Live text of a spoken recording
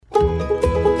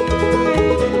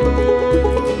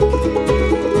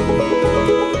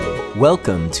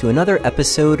Welcome to another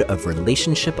episode of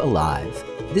Relationship Alive.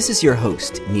 This is your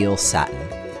host, Neil Satin.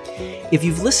 If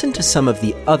you've listened to some of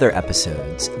the other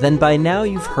episodes, then by now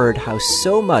you've heard how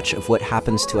so much of what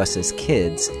happens to us as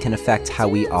kids can affect how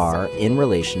we are in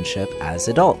relationship as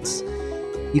adults.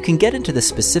 You can get into the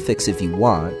specifics if you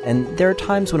want, and there are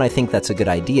times when I think that's a good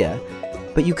idea,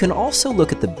 but you can also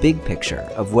look at the big picture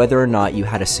of whether or not you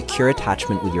had a secure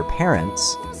attachment with your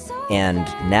parents and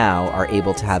now are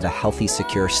able to have a healthy,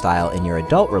 secure style in your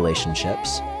adult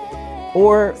relationships.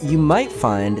 Or you might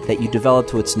find that you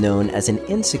developed what's known as an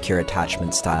insecure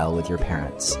attachment style with your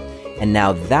parents, and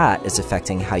now that is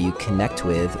affecting how you connect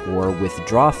with or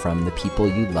withdraw from the people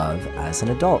you love as an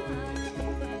adult.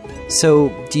 So,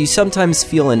 do you sometimes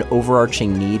feel an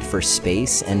overarching need for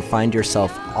space and find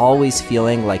yourself always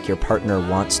feeling like your partner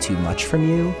wants too much from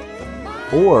you?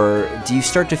 Or do you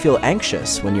start to feel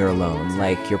anxious when you're alone,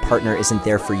 like your partner isn't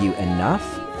there for you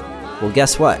enough? Well,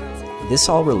 guess what? This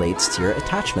all relates to your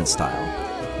attachment style.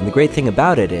 And the great thing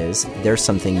about it is there's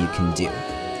something you can do.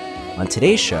 On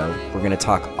today's show, we're going to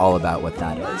talk all about what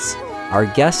that is. Our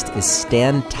guest is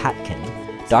Stan Tatkin,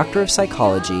 doctor of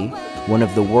psychology, one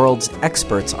of the world's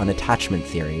experts on attachment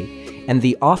theory, and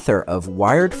the author of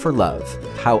Wired for Love: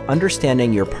 How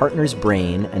Understanding Your Partner's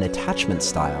Brain and Attachment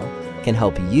Style can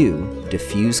help you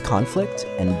diffuse conflict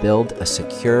and build a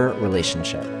secure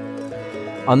relationship.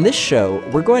 On this show,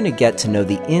 we're going to get to know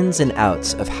the ins and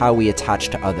outs of how we attach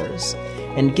to others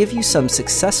and give you some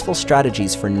successful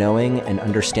strategies for knowing and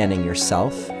understanding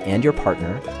yourself and your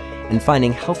partner and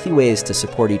finding healthy ways to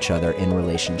support each other in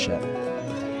relationship.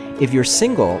 If you're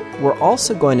single, we're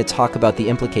also going to talk about the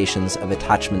implications of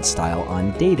attachment style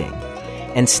on dating.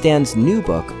 And Stan's new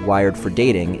book, Wired for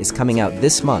Dating, is coming out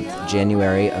this month,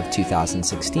 January of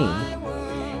 2016.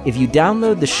 If you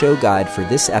download the show guide for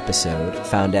this episode,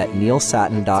 found at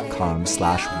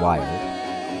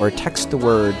neilsatin.com/wired, or text the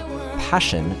word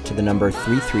PASSION to the number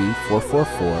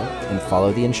 33444 and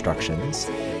follow the instructions,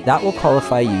 that will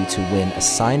qualify you to win a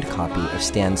signed copy of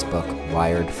Stan's book,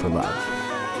 Wired for Love.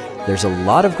 There's a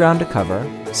lot of ground to cover,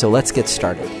 so let's get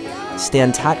started.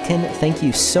 Stan Tatkin, thank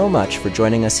you so much for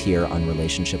joining us here on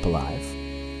Relationship Alive.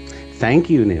 Thank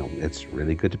you, Neil. It's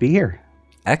really good to be here.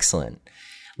 Excellent.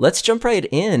 Let's jump right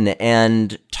in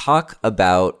and talk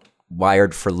about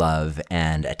Wired for Love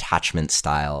and attachment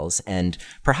styles. And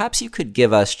perhaps you could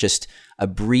give us just a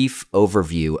brief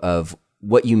overview of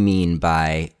what you mean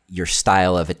by your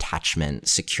style of attachment,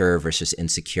 secure versus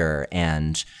insecure,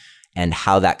 and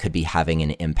how that could be having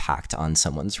an impact on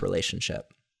someone's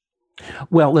relationship.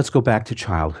 Well, let's go back to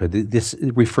childhood. This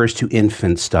refers to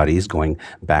infant studies going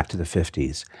back to the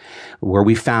 50s, where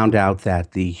we found out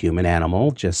that the human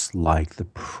animal, just like the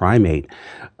primate,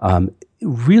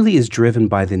 really is driven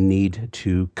by the need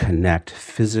to connect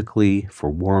physically for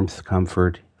warmth,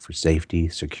 comfort, for safety,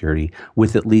 security,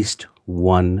 with at least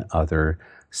one other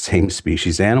same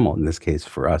species animal, in this case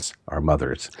for us, our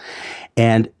mothers.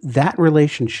 And that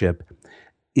relationship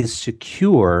is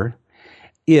secure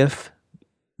if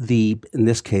in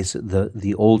this case,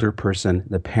 the older person,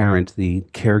 the parent, the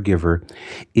caregiver,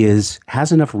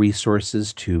 has enough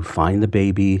resources to find the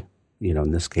baby.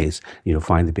 In this case,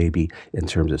 find the baby in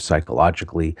terms of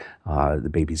psychologically, the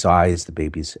baby's eyes, the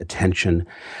baby's attention,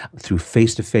 through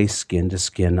face-to-face,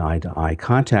 skin-to-skin, eye-to-eye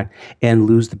contact, and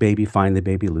lose the baby, find the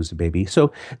baby, lose the baby.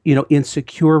 So, in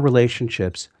secure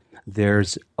relationships,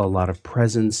 there's a lot of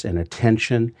presence and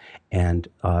attention and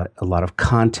a lot of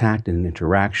contact and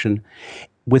interaction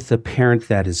with a parent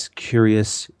that is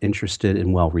curious, interested,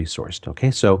 and well-resourced,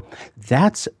 okay? So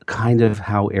that's kind of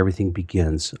how everything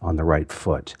begins on the right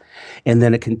foot. And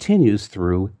then it continues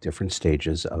through different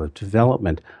stages of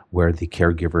development where the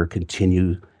caregiver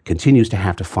continues to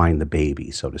have to find the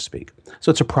baby, so to speak. So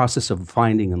it's a process of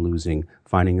finding and losing,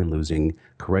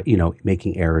 correct,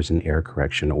 making errors in error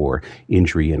correction or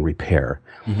injury and repair.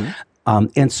 Mm-hmm.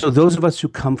 And so those of us who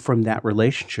come from that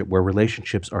relationship, where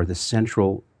relationships are the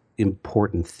central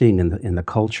important thing in the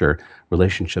culture,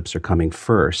 relationships are coming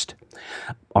first,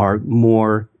 are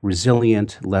more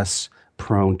resilient, less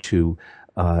prone to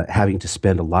having to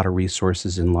spend a lot of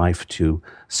resources in life to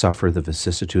suffer the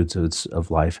vicissitudes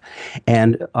of life,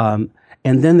 and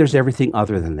then there's everything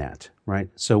other than that, right?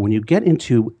 So when you get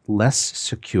into less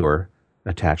secure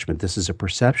attachment, this is a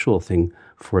perceptual thing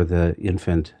for the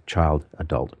infant, child,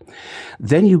 adult.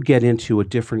 Then you get into a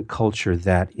different culture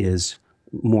that is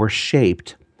more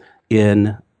shaped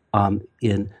in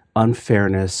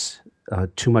unfairness,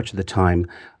 too much of the time,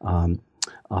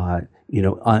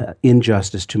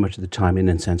 injustice too much of the time, and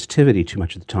insensitivity too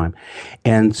much of the time.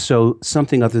 And so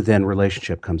something other than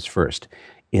relationship comes first.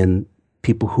 In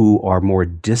people who are more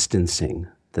distancing,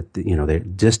 that they're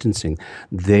distancing.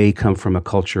 They come from a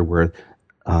culture where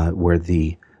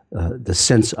the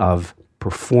sense of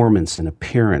performance and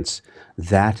appearance,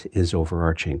 that is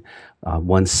overarching.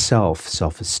 One's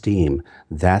self-esteem,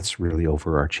 that's really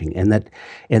overarching.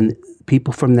 And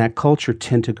people from that culture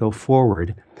tend to go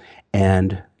forward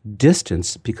and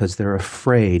distance because they're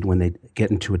afraid when they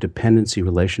get into a dependency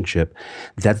relationship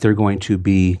that they're going to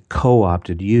be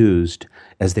co-opted, used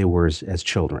as they were as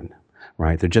children.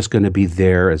 Right? They're just going to be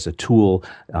there as a tool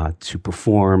to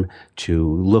perform,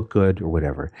 to look good, or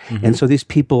whatever. Mm-hmm. And so these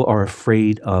people are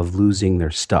afraid of losing their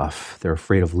stuff. They're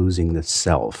afraid of losing the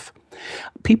self.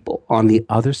 People on the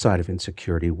other side of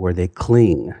insecurity, where they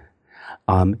cling,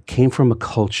 came from a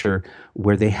culture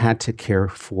where they had to care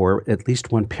for at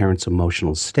least one parent's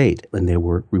emotional state, and they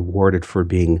were rewarded for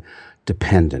being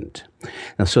dependent.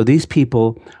 Now, so these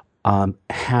people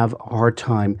have a hard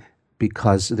time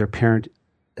because their parent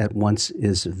at once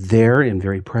is there and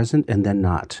very present, and then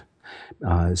not,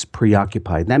 is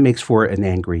preoccupied. And that makes for an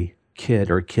angry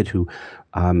kid, or a kid who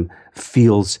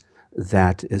feels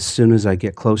that as soon as I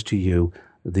get close to you,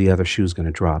 the other shoe is going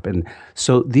to drop. And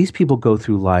so these people go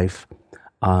through life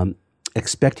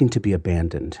expecting to be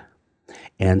abandoned.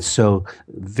 And so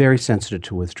very sensitive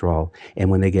to withdrawal. And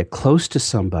when they get close to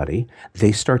somebody,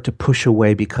 they start to push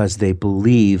away because they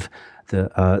believe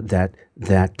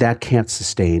that can't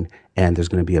sustain, and there's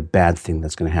going to be a bad thing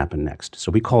that's going to happen next.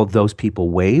 So we call those people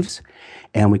waves,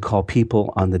 and we call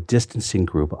people on the distancing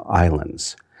group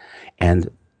islands.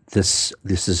 And this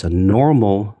is a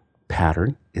normal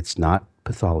pattern. It's not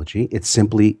pathology. It's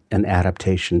simply an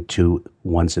adaptation to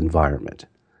one's environment.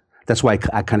 That's why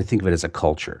I kind of think of it as a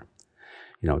culture.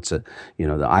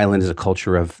 The island is a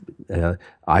culture of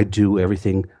I do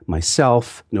everything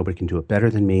myself. Nobody can do it better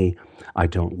than me. I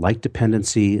don't like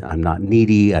dependency. I'm not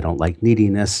needy. I don't like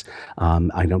neediness.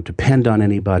 I don't depend on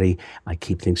anybody. I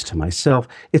keep things to myself.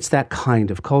 It's that kind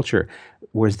of culture.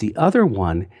 Whereas the other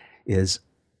one is,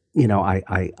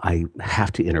 I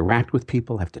have to interact with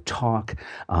people, I have to talk.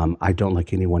 I don't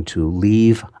like anyone to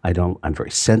leave. I'm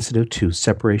very sensitive to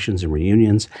separations and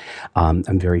reunions.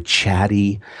 I'm very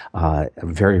chatty,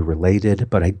 very related,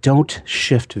 but I don't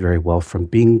shift very well from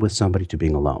being with somebody to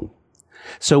being alone.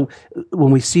 So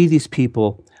when we see these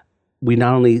people, we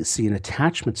not only see an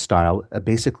attachment style,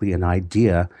 basically an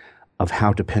idea of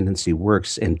how dependency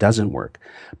works and doesn't work,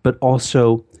 but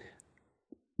also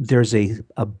there's a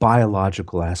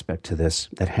biological aspect to this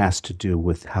that has to do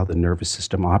with how the nervous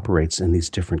system operates in these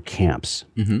different camps.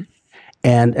 Mm-hmm.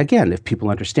 And again, if people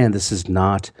understand this is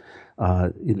not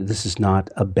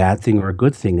a bad thing or a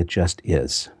good thing, it just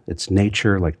is. It's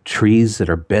nature, like trees that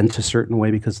are bent a certain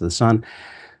way because of the sun.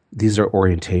 These are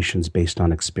orientations based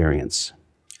on experience.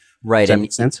 Right. Does that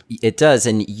make sense? It does.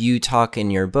 And you talk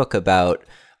in your book about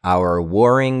our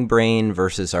warring brain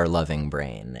versus our loving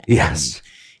brain. Yes.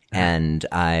 And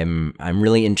I'm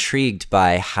really intrigued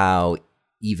by how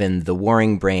even the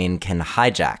warring brain can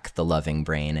hijack the loving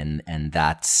brain, and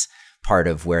that's part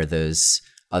of where those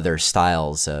other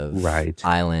styles of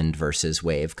island versus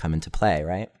wave come into play,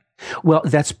 right? Well,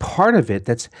 that's part of it.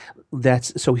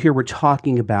 That's so here we're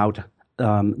talking about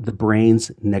the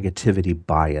brain's negativity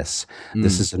bias.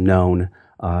 This is a known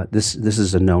this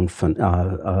is a known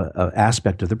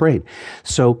aspect of the brain.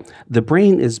 So the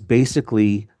brain is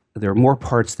basically, there are more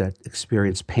parts that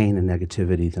experience pain and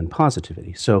negativity than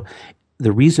positivity. So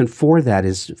the reason for that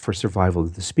is for survival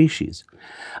of the species.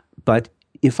 But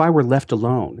if I were left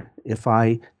alone, if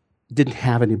I didn't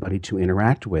have anybody to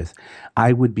interact with,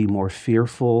 I would be more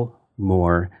fearful,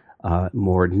 more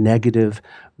negative,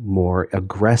 more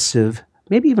aggressive,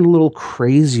 maybe even a little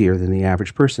crazier than the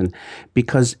average person,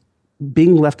 because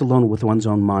being left alone with one's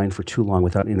own mind for too long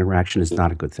without interaction is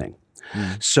not a good thing.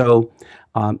 So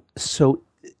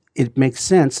it makes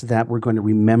sense that we're going to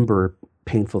remember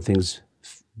painful things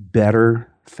better,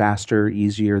 faster,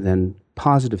 easier than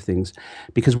positive things,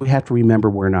 because we have to remember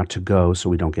where not to go so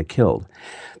we don't get killed.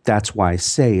 That's why I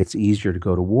say it's easier to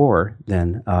go to war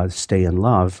than stay in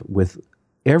love with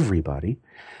everybody,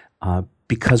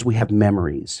 because we have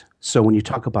memories. So when you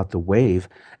talk about the wave,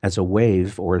 as a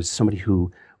wave, or as somebody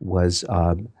who was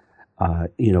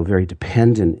very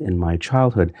dependent in my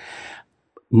childhood,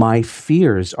 my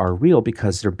fears are real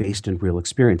because they're based in real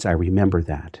experience. I remember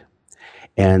that.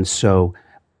 And so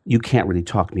you can't really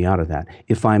talk me out of that.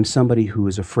 If I'm somebody who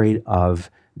is afraid of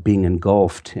being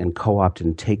engulfed and co-opted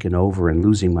and taken over and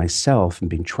losing myself and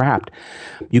being trapped,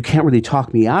 you can't really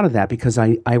talk me out of that because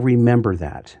I remember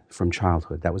that from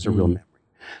childhood. That was a real memory.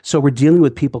 So we're dealing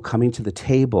with people coming to the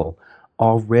table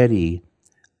already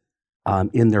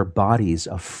in their bodies,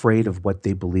 afraid of what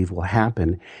they believe will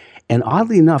happen. And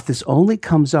oddly enough, this only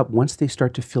comes up once they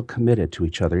start to feel committed to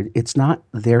each other. It's not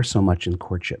there so much in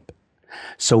courtship.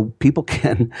 So people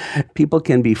can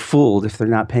be fooled if they're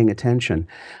not paying attention,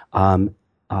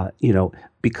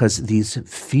 because these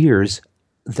fears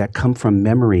that come from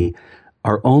memory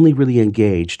are only really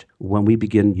engaged when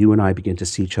you and I begin to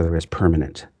see each other as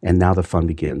permanent, and now the fun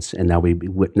begins, and now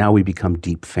we become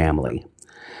deep family.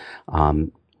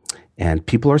 And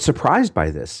people are surprised by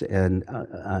this, and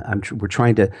we're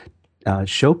trying to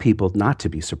show people not to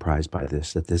be surprised by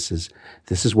this. That this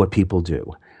is what people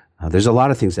do. There's a lot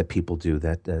of things that people do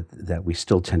that we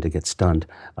still tend to get stunned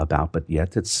about, but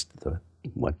yet it's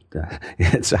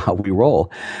how we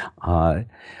roll.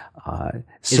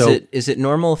 Is it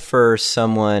normal for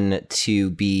someone to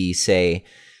be, say,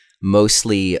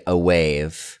 mostly a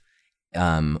wave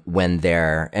when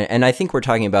they're, and I think we're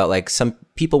talking about like some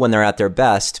people when they're at their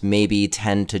best maybe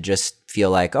tend to just feel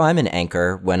like, oh, I'm an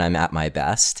anchor when I'm at my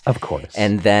best. Of course.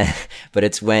 And then, but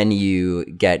it's when you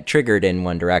get triggered in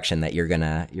one direction that you're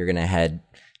gonna head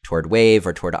toward wave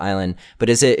or toward island. But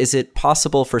is it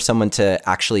possible for someone to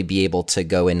actually be able to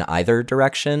go in either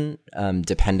direction,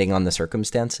 depending on the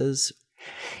circumstances?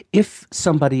 If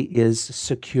somebody is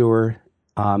secure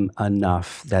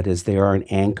enough, that is, they are an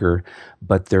anchor,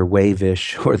 but they're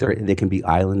wave-ish or they can be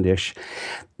islandish,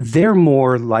 they're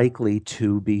more likely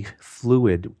to be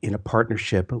fluid in a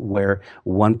partnership where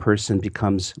one person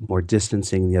becomes more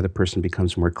distancing and the other person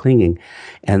becomes more clinging,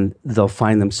 and they'll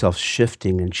find themselves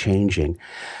shifting and changing.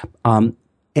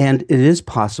 And it is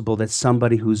possible that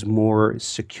somebody who's more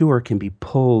secure can be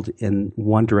pulled in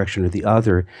one direction or the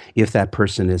other if that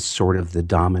person is sort of the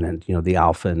dominant, the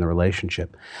alpha in the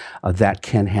relationship. That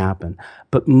can happen.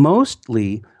 But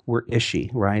mostly we're ishy,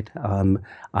 right?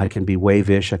 I can be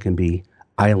wave-ish, I can be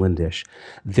islandish.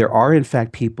 There are, in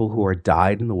fact, people who are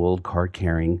dyed-in-the-wool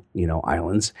card-carrying,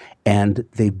 islands, and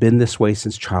they've been this way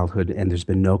since childhood, and there's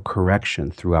been no correction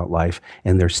throughout life,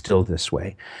 and they're still this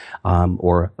way,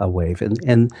 or a wave,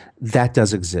 and that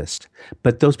does exist.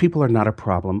 But those people are not a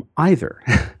problem either,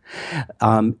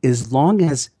 as long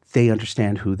as they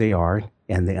understand who they are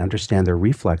and they understand their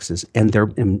reflexes, and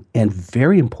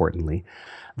very importantly,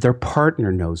 their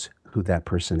partner knows who that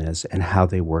person is and how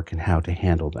they work and how to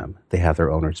handle them. They have their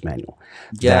owner's manual.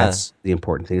 Yeah. That's the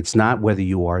important thing. It's not whether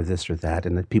you are this or that,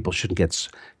 and that people shouldn't get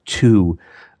too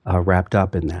wrapped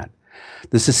up in that.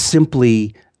 This is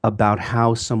simply about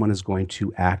how someone is going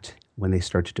to act when they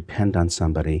start to depend on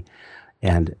somebody,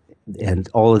 and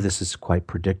all of this is quite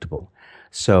predictable.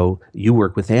 So you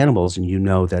work with animals, and you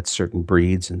know that certain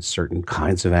breeds and certain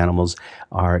kinds of animals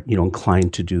are,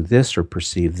 inclined to do this or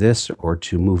perceive this or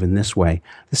to move in this way.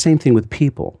 The same thing with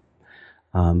people.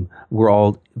 We're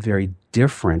all very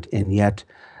different and yet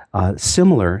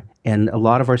similar, and a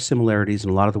lot of our similarities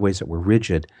and a lot of the ways that we're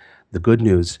rigid, the good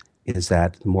news is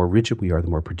that the more rigid we are, the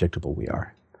more predictable we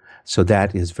are. So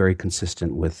that is very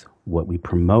consistent with what we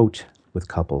promote with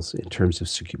couples in terms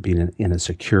of being in a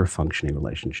secure, functioning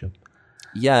relationship.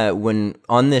 Yeah, when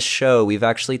on this show, we've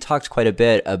actually talked quite a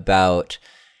bit about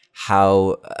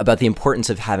the importance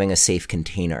of having a safe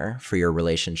container for your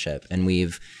relationship. And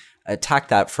we've attacked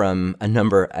that from a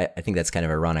number, I think that's kind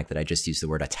of ironic that I just used the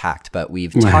word attacked, but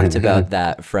we've talked about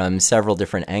that from several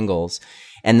different angles.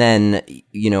 And then,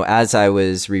 as I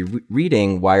was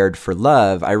reading Wired for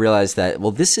Love, I realized that,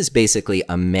 well, this is basically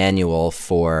a manual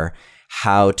for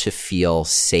how to feel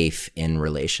safe in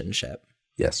relationship.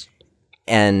 Yes.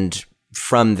 And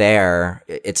from there,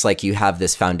 it's like you have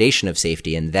this foundation of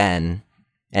safety, and then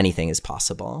anything is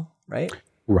possible, right?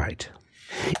 Right.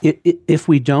 If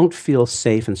we don't feel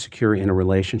safe and secure in a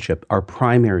relationship, our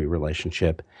primary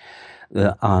relationship,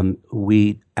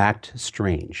 we act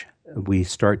strange. We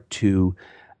start to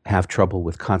have trouble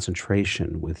with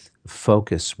concentration, with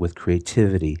focus, with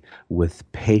creativity, with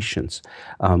patience.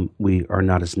 We are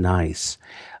not as nice.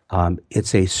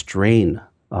 It's a strain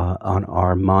on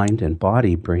our mind and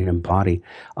body, brain and body.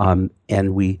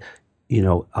 And we,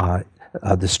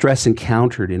 the stress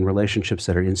encountered in relationships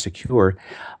that are insecure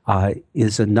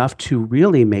is enough to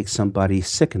really make somebody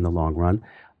sick in the long run.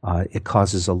 It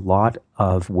causes a lot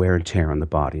of wear and tear on the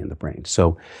body and the brain.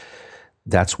 So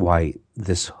that's why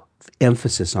this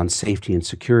emphasis on safety and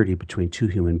security between two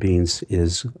human beings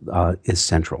is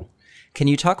central. Can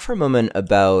you talk for a moment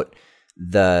about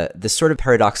the sort of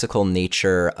paradoxical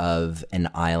nature of an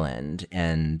island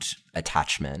and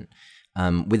attachment?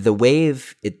 With the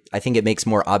wave, I think it makes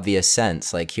more obvious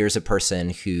sense. Like, here's a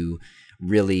person who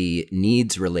really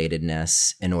needs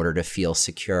relatedness in order to feel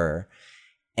secure.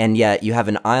 And yet you have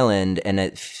an island, and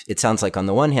it sounds like on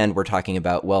the one hand, we're talking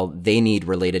about, well, they need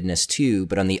relatedness too,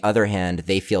 but on the other hand,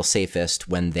 they feel safest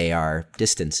when they are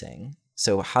distancing.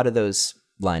 So how do those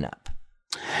line up?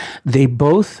 They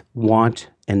both want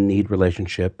and need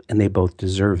relationship, and they both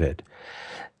deserve it.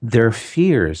 Their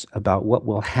fears about what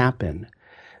will happen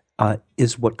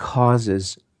is what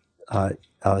causes a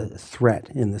threat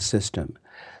in the system.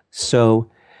 So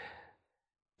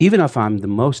even if I'm the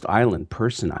most island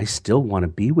person, I still want to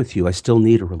be with you. I still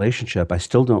need a relationship. I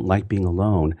still don't like being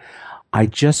alone. I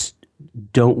just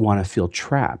don't want to feel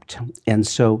trapped. And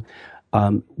so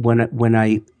when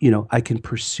I can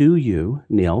pursue you,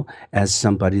 Neil, as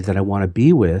somebody that I want to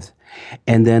be with,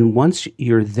 and then once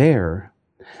you're there,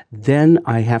 then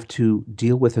I have to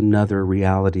deal with another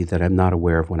reality that I'm not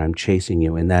aware of when I'm chasing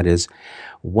you, and that is,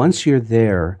 once you're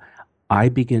there, I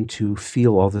begin to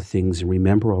feel all the things and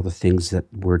remember all the things that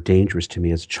were dangerous to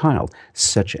me as a child,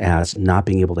 such as not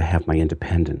being able to have my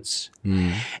independence.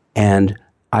 And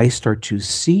I start to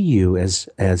see you as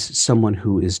someone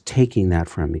who is taking that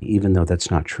from me, even though that's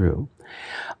not true.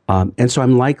 And so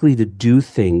I'm likely to do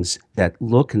things that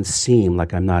look and seem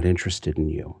like I'm not interested in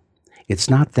you. It's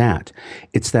not that.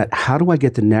 It's that how do I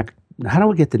get the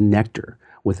nectar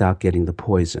without getting the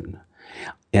poison?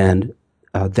 And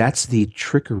that's the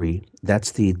trickery,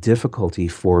 that's the difficulty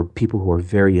for people who are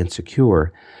very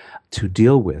insecure to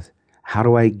deal with. How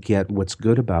do I get what's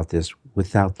good about this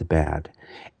without the bad?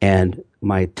 And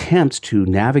my attempts to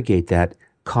navigate that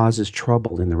causes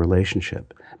trouble in the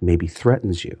relationship, maybe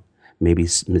threatens you. Maybe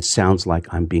it sounds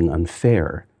like I'm being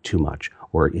unfair too much,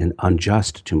 or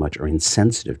unjust too much, or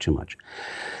insensitive too much.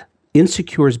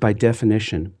 Insecures, by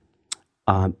definition,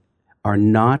 are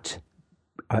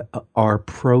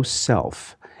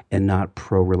pro-self and not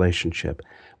pro-relationship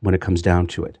when it comes down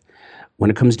to it. When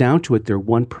it comes down to it, they're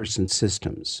one-person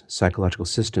systems, psychological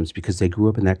systems, because they grew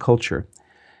up in that culture.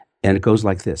 And it goes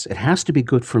like this. It has to be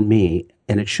good for me,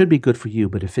 and it should be good for you,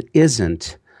 but if it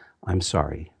isn't, I'm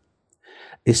sorry.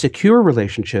 A secure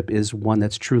relationship is one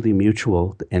that's truly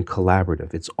mutual and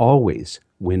collaborative. It's always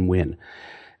win-win.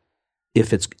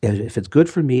 If it's good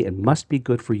for me, it must be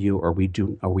good for you, or we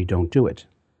don't do it.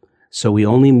 So we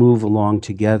only move along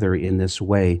together in this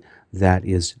way that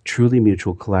is truly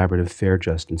mutual, collaborative, fair,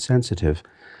 just, and sensitive.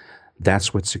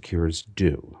 That's what secures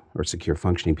do, or secure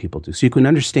functioning people do. So you can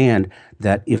understand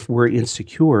that if we're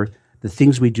insecure, the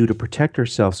things we do to protect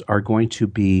ourselves are going to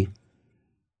be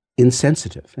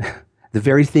insensitive. The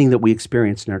very thing that we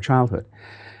experienced in our childhood.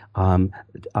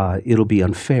 It'll be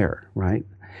unfair, right?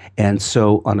 And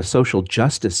so on a social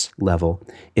justice level,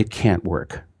 it can't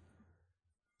work,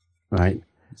 right?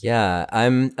 Yeah,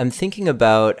 I'm thinking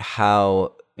about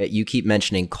how you keep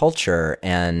mentioning culture,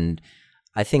 and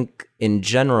I think in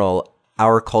general,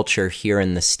 our culture here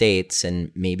in the States,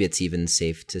 and maybe it's even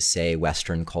safe to say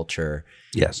Western culture,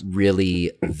 yes,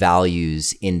 really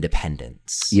values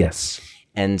independence. Yes.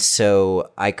 And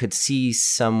so I could see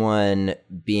someone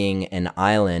being an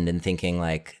island and thinking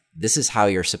like, this is how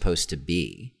you're supposed to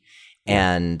be.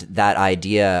 And that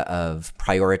idea of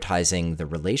prioritizing the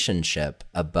relationship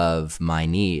above my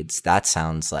needs, that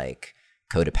sounds like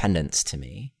codependence to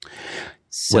me.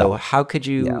 So how could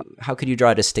you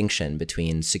draw a distinction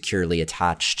between securely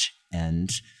attached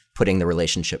and putting the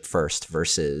relationship first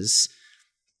versus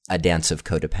a dance of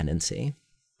codependency?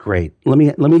 Great. Let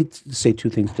me say two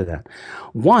things to that.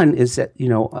 One is that,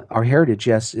 our heritage,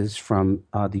 yes, is from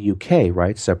the UK,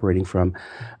 right? Separating from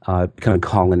becoming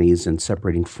colonies and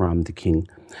separating from the king.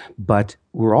 But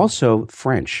we're also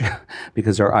French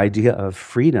because our idea of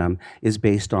freedom is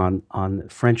based on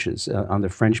the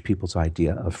French people's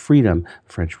idea of freedom,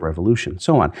 French Revolution,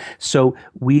 so on. So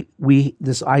we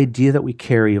this idea that we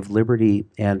carry of liberty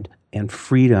and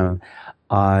freedom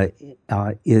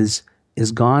is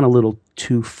gone a little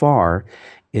too far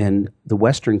in the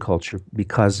Western culture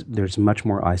because there's much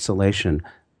more isolation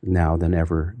now than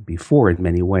ever before in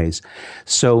many ways.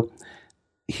 So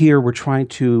here we're trying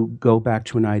to go back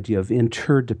to an idea of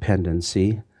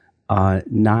interdependency,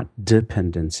 not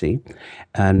dependency,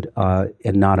 and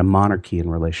not a monarchy in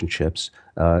relationships,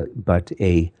 but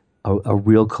a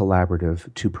real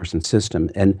collaborative two-person system.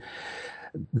 And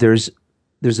there's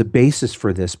a basis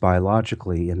for this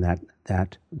biologically in that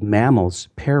mammals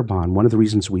pair bond. One of the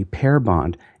reasons we pair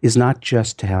bond is not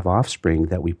just to have offspring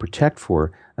that we protect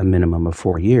for a minimum of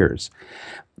 4 years,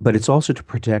 but it's also to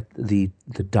protect the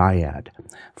dyad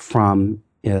from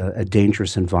a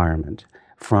dangerous environment,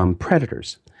 from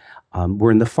predators.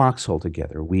 We're in the foxhole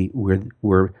together.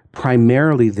 We're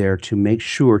primarily there to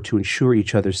ensure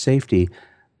each other's safety,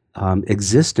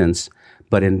 existence.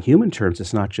 But in human terms,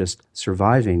 it's not just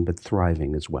surviving, but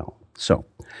thriving as well. So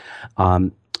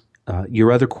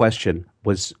your other question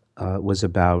was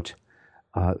about.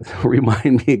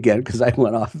 Remind me again, because I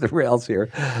went off the rails here.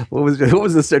 What was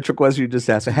the central question you just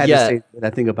asked? I had to Yeah. say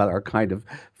that thing about our kind of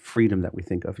freedom that we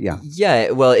think of. Yeah.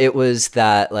 Yeah. Well, it was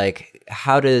that, like,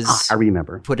 how I does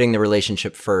remember. putting the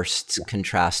relationship first Yeah.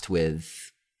 contrast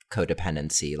with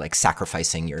codependency, like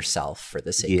sacrificing yourself for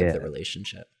the sake of the Yeah.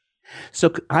 relationship?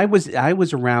 So I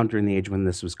was around during the age when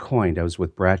this was coined. I was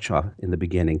with Bradshaw in the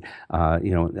beginning,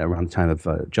 around the time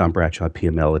of John Bradshaw,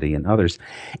 Pia Mellody, and others,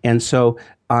 and so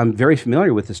I'm very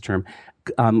familiar with this term.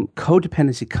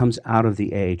 Codependency comes out of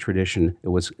the AA tradition. It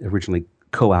was originally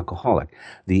co-alcoholic.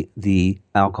 The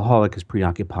alcoholic is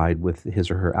preoccupied with his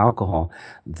or her alcohol.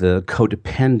 The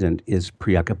codependent is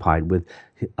preoccupied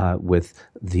with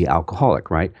the alcoholic,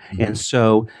 right? Mm-hmm. And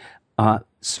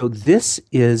so this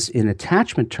is in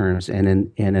attachment terms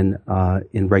and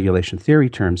in regulation theory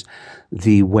terms,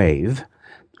 the wave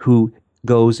who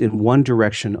goes in one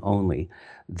direction only.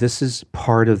 This is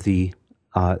part of the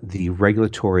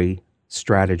regulatory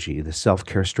strategy, the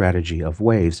self-care strategy of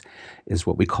waves is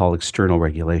what we call external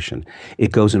regulation.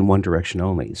 It goes in one direction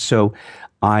only. So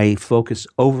I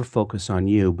over-focus on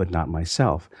you, but not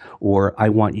myself. Or I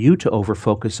want you to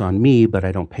over-focus on me, but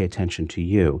I don't pay attention to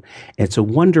you. It's a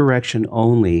one direction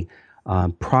only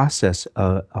process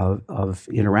of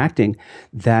interacting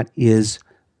that is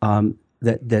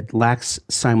that lacks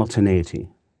simultaneity.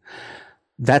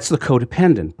 That's the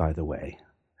codependent, by the way.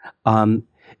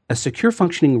 A secure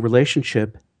functioning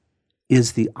relationship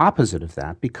is the opposite of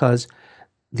that because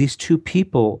these two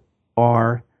people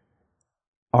are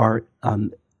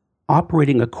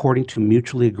operating according to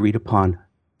mutually agreed upon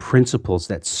principles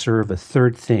that serve a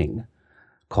third thing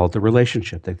called the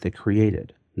relationship that they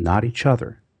created, not each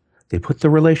other. They put the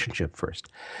relationship first.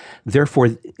 Therefore,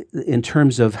 in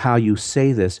terms of how you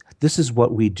say this is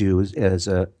what we do as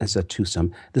a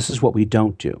twosome. This is what we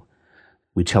don't do.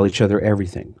 We tell each other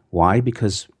everything. Why?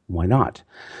 Because why not?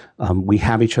 We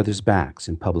have each other's backs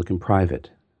in public and private.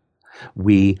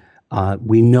 We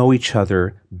know each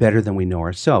other better than we know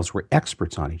ourselves. We're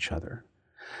experts on each other.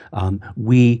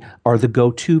 We are the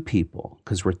go-to people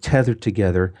because we're tethered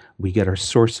together. We get our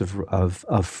source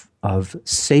of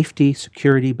safety,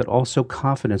 security, but also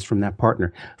confidence from that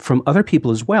partner, from other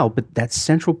people as well. But that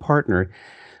central partner,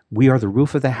 we are the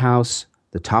roof of the house,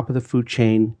 the top of the food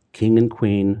chain, king and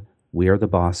queen. We are the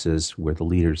bosses. We're the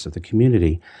leaders of the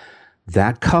community.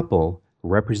 That couple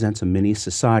represents a mini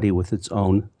society with its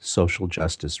own social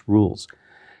justice rules.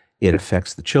 It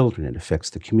affects the children. It affects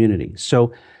the community.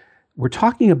 So we're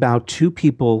talking about two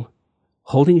people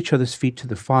holding each other's feet to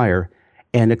the fire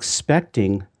and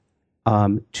expecting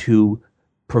to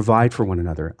provide for one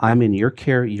another. I'm in your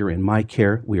care. You're in my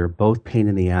care. We are both pain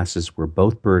in the asses. We're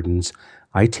both burdens.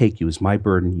 I take you as my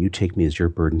burden. You take me as your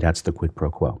burden. That's the quid pro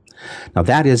quo. Now,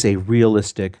 that is a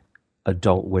realistic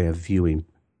adult way of viewing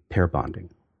pair bonding,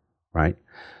 right?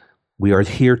 We are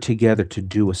here together to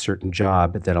do a certain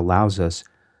job that allows us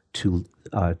to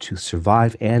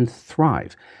survive and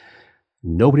thrive.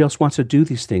 Nobody else wants to do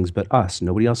these things but us.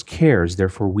 Nobody else cares.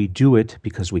 Therefore, we do it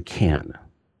because we can.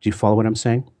 Do you follow what I'm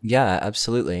saying? Yeah,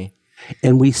 absolutely.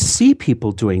 And we see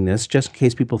people doing this, just in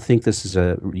case people think this is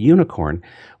a unicorn.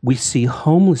 We see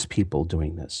homeless people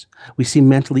doing this. We see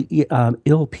mentally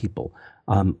ill people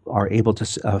are able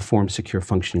to form secure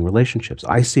functioning relationships.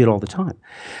 I see it all the time.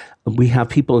 We have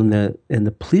people in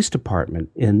the police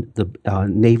department, in the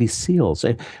Navy SEALs,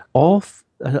 all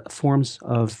forms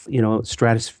of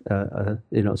the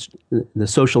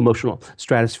social emotional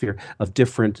stratosphere of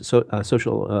different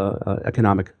social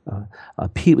economic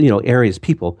people, areas,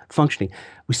 people functioning.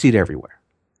 We see it everywhere,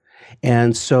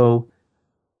 and so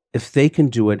if they can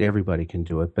do it, everybody can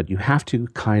do it. But you have to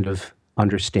kind of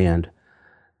understand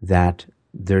that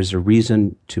there's a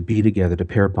reason to be together, to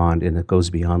pair bond, and it goes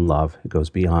beyond love. It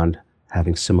goes beyond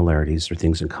having similarities or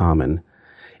things in common.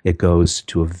 It goes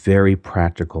to a very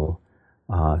practical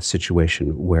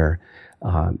situation where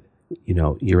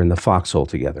you're in the foxhole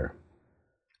together,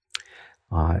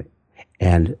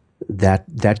 and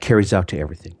that carries out to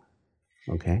everything.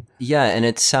 Okay. Yeah, and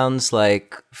it sounds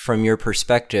like from your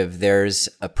perspective, there's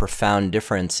a profound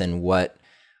difference in what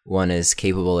one is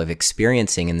capable of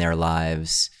experiencing in their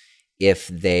lives if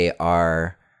they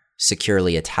are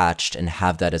securely attached and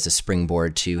have that as a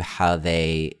springboard to how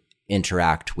they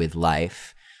interact with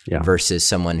life, Yeah. versus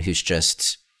someone who's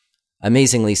just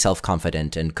amazingly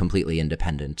self-confident and completely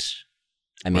independent.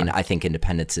 I mean, Right. I think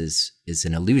independence is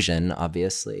an illusion,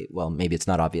 obviously. Well, maybe it's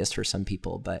not obvious for some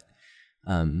people, but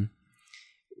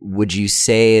would you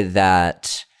say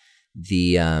that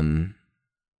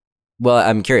well,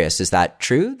 I'm curious, is that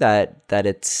true that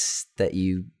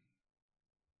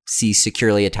see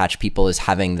securely attached people as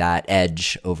having that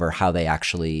edge over how they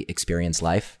actually experience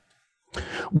life?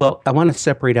 Well, I want to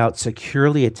separate out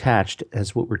securely attached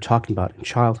as what we're talking about in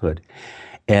childhood,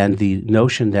 and the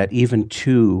notion that even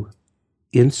two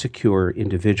insecure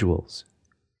individuals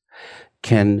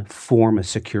can form a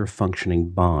secure functioning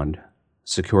bond,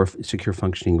 secure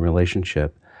functioning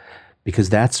relationship, because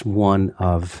that's one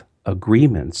of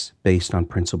agreements based on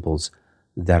principles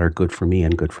that are good for me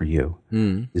and good for you.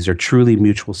 These are truly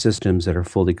mutual systems that are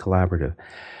fully collaborative.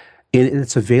 And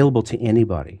it's available to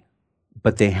anybody,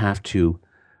 but they have to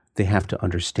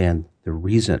understand the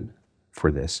reason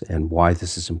for this and why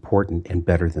this is important and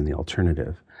better than the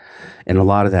alternative. And a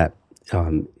lot of that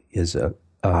is a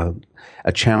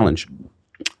challenge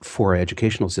for our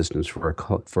educational systems, for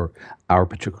our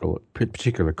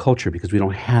particular culture, because we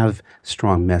don't have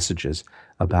strong messages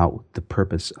about the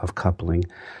purpose of coupling.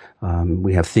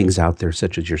 We have things out there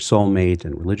such as your soulmate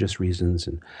and religious reasons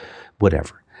and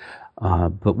whatever.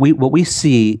 But what we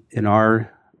see in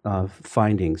our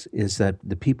findings is that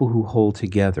the people who hold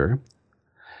together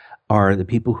are the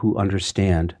people who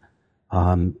understand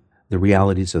the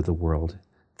realities of the world.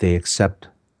 They accept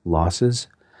losses.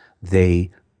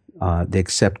 They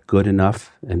accept good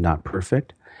enough and not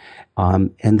perfect.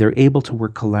 And they're able to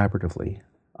work collaboratively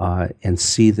and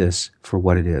see this for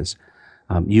what it is.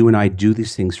 You and I do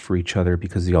these things for each other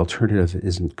because the alternative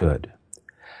isn't good.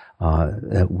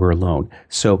 We're alone.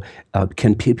 So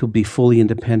can people be fully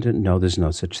independent? No, there's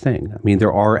no such thing. I mean,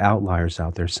 there are outliers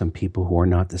out there, some people who are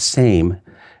not the same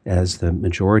as the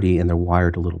majority, and they're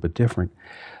wired a little bit different.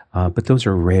 But those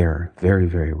are rare, very,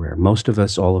 very rare. Most of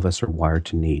us, all of us, are wired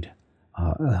to need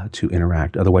to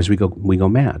interact. Otherwise, we go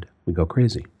mad. We go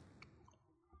crazy.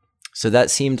 So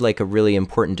that seemed like a really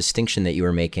important distinction that you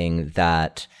were making,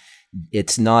 that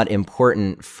it's not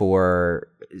important for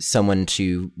someone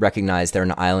to recognize they're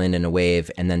an island in a wave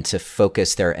and then to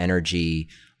focus their energy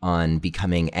on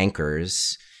becoming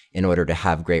anchors in order to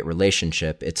have great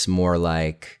relationship. It's more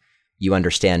like you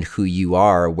understand who you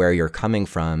are, where you're coming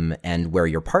from, and where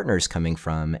your partner's coming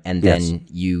from, and then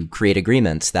you create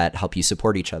agreements that help you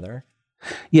support each other.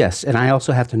 Yes, and I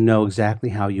also have to know exactly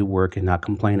how you work and not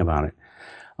complain about it.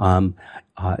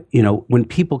 When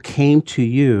people came to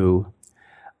you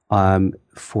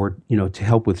for to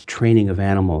help with training of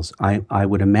animals, I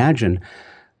would imagine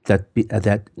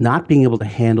that not being able to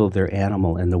handle their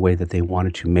animal in the way that they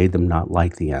wanted to made them not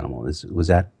like the animal.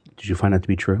 Did you find that to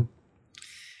be true?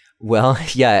 Well,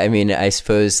 yeah. I mean, I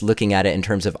suppose looking at it in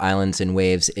terms of islands and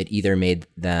waves, it either made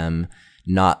them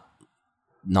not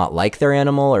like their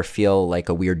animal or feel like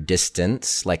a weird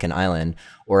distance, like an island,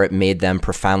 or it made them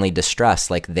profoundly distressed,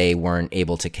 like they weren't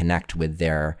able to connect with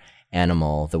their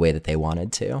animal the way that they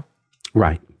wanted to.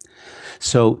 Right.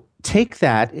 So take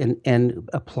that and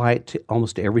apply it to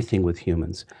almost everything with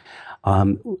humans.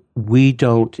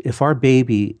 If our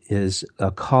baby is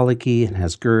colicky and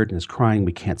has GERD and is crying,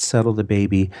 we can't settle the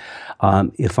baby.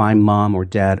 If I'm mom or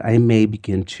dad, I may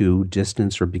begin to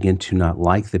distance or begin to not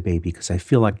like the baby because I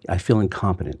feel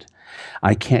incompetent.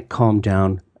 I can't calm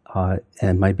down,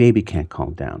 and my baby can't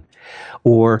calm down.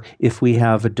 Or if we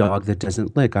have a dog that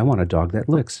doesn't lick, I want a dog that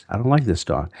licks. I don't like this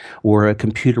dog. Or a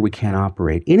computer we can't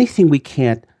operate. Anything we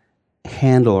can't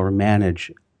handle or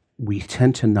manage, we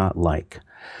tend to not like.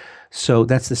 So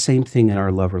that's the same thing in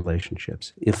our love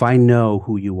relationships. If I know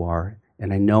who you are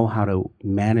and I know how to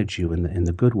manage you in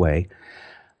the good way,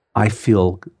 I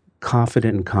feel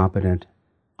confident and competent.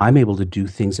 I'm able to do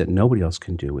things that nobody else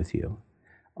can do with you.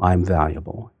 I'm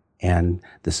valuable. And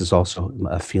this is also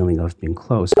a feeling of being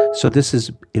close. So this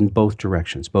is in both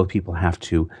directions. Both people have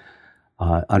to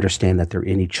understand that they're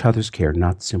in each other's care,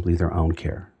 not simply their own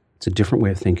care. It's a different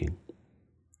way of thinking.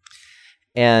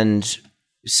 And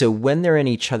so when they're in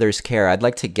each other's care, I'd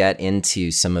like to get into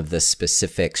some of the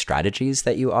specific strategies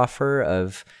that you offer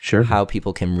of how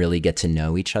people can really get to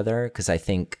know each other. Because I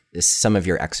think some of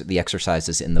the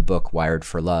exercises in the book, Wired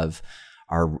for Love,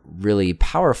 are really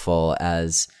powerful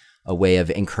as a way of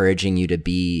encouraging you to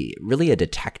be really a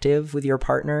detective with your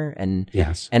partner. And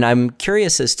I'm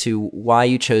curious as to why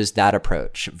you chose that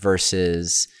approach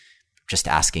versus just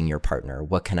asking your partner,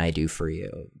 what can I do for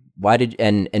you?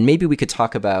 And maybe we could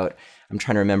talk about, I'm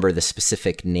trying to remember the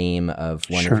specific name of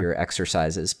one of your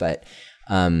exercises, but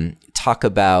talk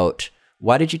about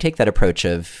why did you take that approach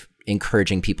of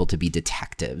encouraging people to be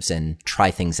detectives and try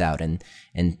things out and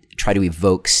try to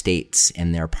evoke states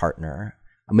in their partner?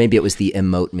 Maybe it was the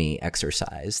Emote Me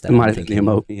exercise. That might have been the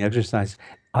Emote Me exercise.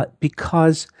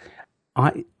 Because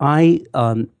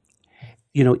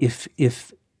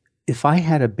if I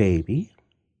had a baby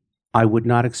I would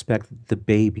not expect the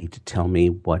baby to tell me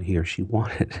what he or she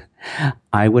wanted.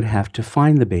 I would have to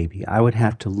find the baby. I would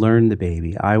have to learn the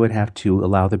baby. I would have to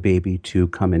allow the baby to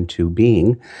come into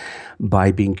being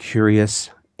by being curious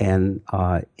and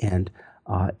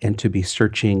to be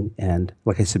searching and,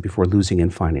 like I said before, losing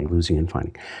and finding, losing and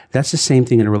finding. That's the same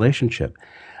thing in a relationship.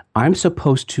 I'm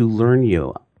supposed to learn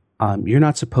you. You're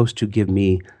not supposed to give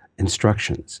me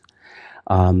instructions.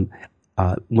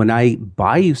 When I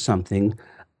buy you something,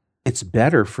 it's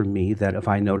better for me that if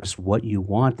I notice what you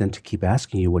want than to keep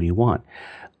asking you, what do you want?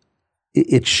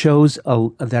 It shows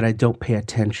that I don't pay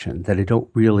attention, that I don't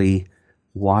really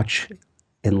watch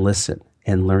and listen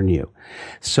and learn you.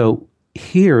 So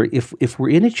here, if we're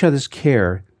in each other's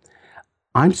care,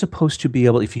 I'm supposed to be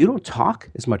able, if you don't talk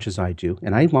as much as I do,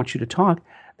 and I want you to talk,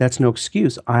 that's no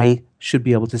excuse. I should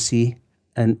be able to see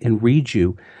and read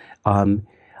you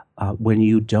when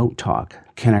you don't talk.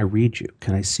 Can I read you?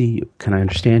 Can I see you? Can I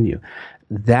understand you?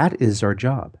 That is our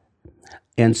job.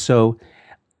 And so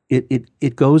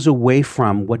it goes away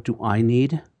from what do I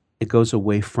need? It goes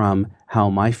away from how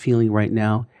am I feeling right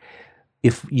now?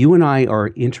 If you and I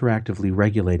are interactively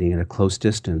regulating at a close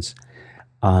distance,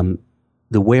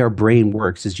 the way our brain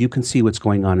works is you can see what's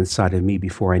going on inside of me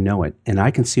before I know it, and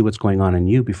I can see what's going on in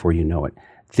you before you know it.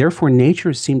 Therefore,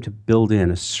 nature seemed to build in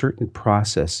a certain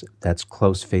process that's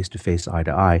close, face-to-face,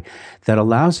 eye-to-eye, that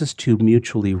allows us to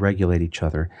mutually regulate each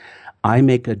other. I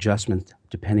make adjustments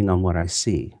depending on what I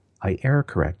see. I error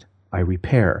correct. I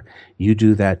repair. You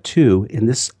do that too, and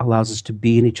this allows us to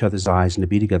be in each other's eyes and to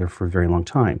be together for a very long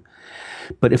time.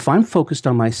 But if I'm focused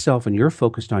on myself and you're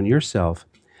focused on yourself,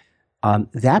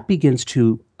 that begins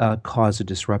to cause a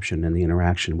disruption in the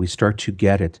interaction. We start to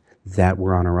get it that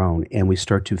we're on our own, and we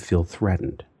start to feel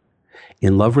threatened.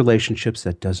 In love relationships,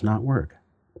 that does not work.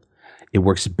 It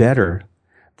works better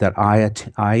that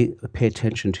I pay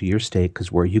attention to your state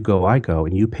because where you go, I go,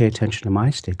 and you pay attention to my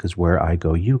state because where I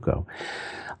go, you go.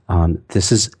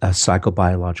 This is a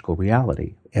psychobiological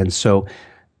reality. And so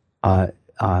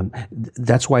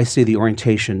that's why I say the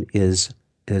orientation is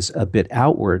a bit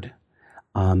outward,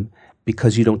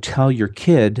 because you don't tell your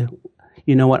kid,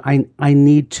 you know what,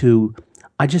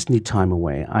 I just need time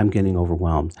away. I'm getting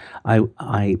overwhelmed. I'm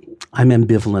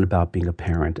ambivalent about being a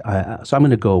parent, so I'm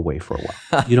going to go away for a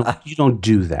while. You don't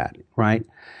do that, right?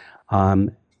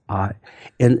 And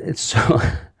so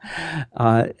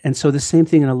the same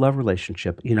thing in a love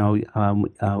relationship.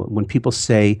 When people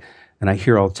say, and I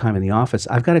hear all the time in the office,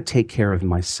 I've got to take care of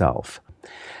myself.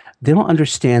 They don't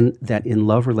understand that in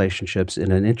love relationships,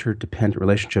 in an interdependent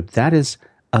relationship, that is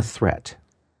a threat.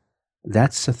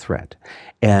 That's a threat.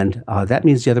 And that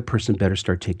means the other person better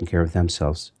start taking care of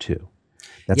themselves too.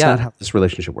 That's not how this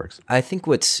relationship works. I think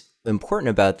what's important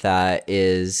about that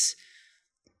is,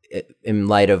 in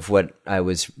light of what I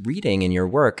was reading in your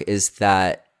work, is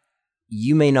that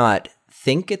you may not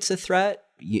think it's a threat.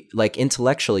 Like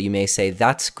intellectually, you may say,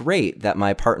 that's great that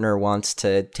my partner wants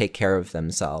to take care of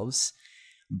themselves.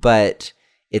 But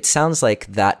it sounds like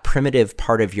that primitive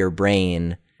part of your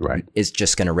brain is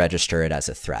just going to register it as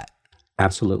a threat.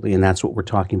 Absolutely, and that's what we're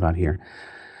talking about here.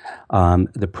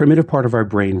 The primitive part of our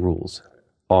brain rules,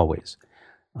 always.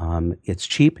 It's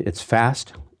cheap, it's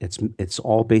fast, it's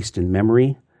all based in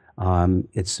memory,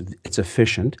 it's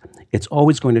efficient. It's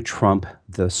always going to trump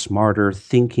the smarter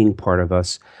thinking part of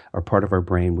us, or part of our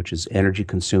brain, which is energy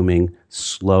consuming,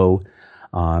 slow,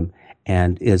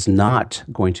 and is not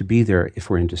going to be there if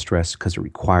we're in distress because it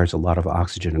requires a lot of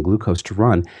oxygen and glucose to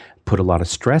run, put a lot of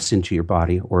stress into your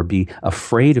body, or be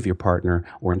afraid of your partner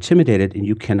or intimidated, and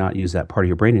you cannot use that part of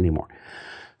your brain anymore.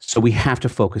 So we have to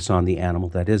focus on the animal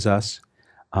that is us,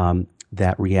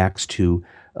 that reacts to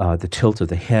the tilt of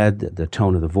the head, the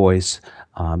tone of the voice,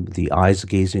 the eyes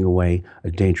gazing away,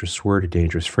 a dangerous word, a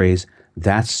dangerous phrase.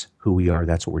 That's who we are.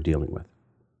 That's what we're dealing with.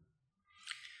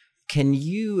 Can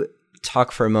you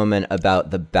talk for a moment about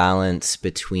the balance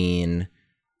between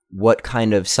what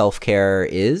kind of self-care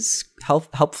is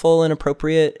helpful and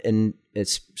appropriate, and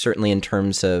it's certainly in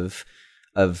terms of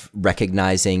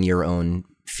recognizing your own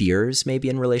fears maybe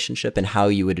in relationship and how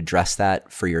you would address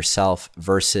that for yourself,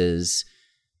 versus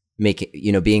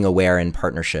being aware in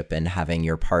partnership and having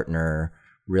your partner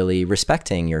really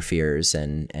respecting your fears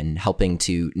and helping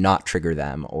to not trigger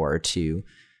them, or to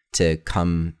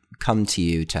come to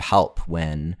you to help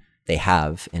when they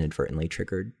have inadvertently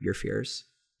triggered your fears?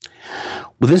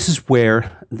 Well, this is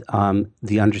where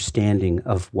the understanding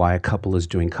of why a couple is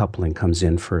doing coupling comes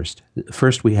in first.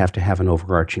 First, we have to have an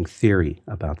overarching theory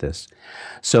about this.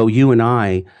 So you and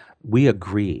I, we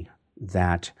agree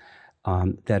that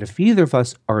if either of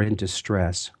us are in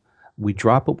distress, we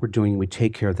drop what we're doing, we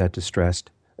take care of that distress,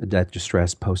 that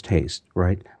distress post haste,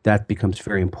 right? That becomes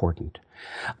very important.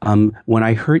 When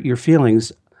I hurt your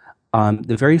feelings,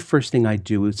 the very first thing I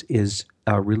do is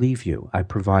relieve you. I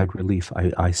provide relief.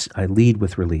 I lead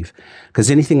with relief.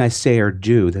 Because anything I say or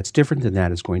do that's different than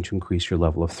that is going to increase your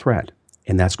level of threat,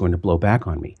 and that's going to blow back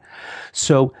on me.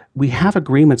 So we have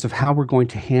agreements of how we're going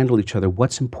to handle each other,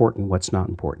 what's important, what's not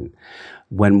important.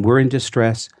 When we're in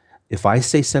distress, if I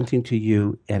say something to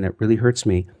you and it really hurts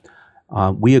me,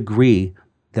 we agree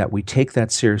that we take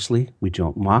that seriously. We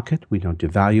don't mock it. We don't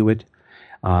devalue it.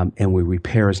 And we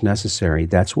repair as necessary.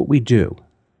 That's what we do,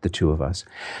 the two of us.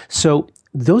 So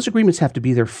those agreements have to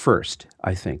be there first,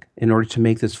 I think, in order to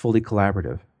make this fully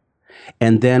collaborative.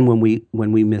 And then when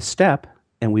we misstep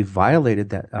and we violated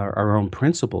that our own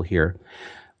principle here,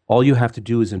 all you have to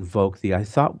do is invoke the I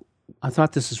thought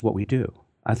this is what we do.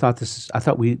 I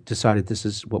thought we decided this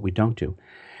is what we don't do.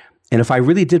 And if I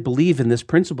really did believe in this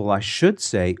principle, I should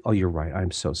say, "Oh, you're right.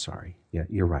 I'm so sorry. Yeah,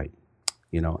 you're right."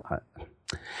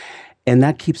 And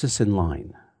that keeps us in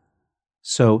line.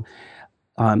 So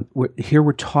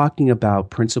we're talking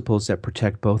about principles that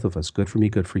protect both of us, good for me,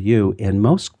 good for you. And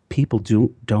most people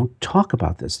don't talk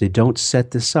about this. They don't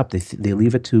set this up. They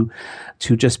leave it to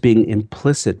just being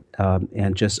implicit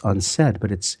and just unsaid.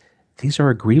 But these are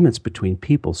agreements between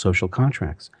people, social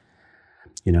contracts.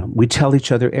 We tell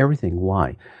each other everything.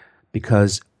 Why?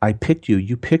 Because I picked you,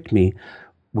 you picked me.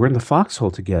 We're in the foxhole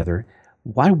together.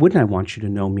 Why wouldn't I want you to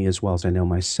know me as well as I know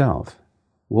myself?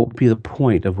 What would be the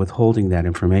point of withholding that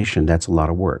information? That's a lot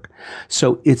of work.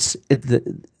 So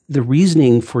the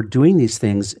reasoning for doing these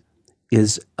things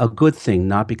is a good thing,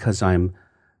 not because I'm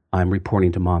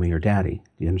reporting to mommy or daddy.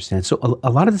 Do you understand? So a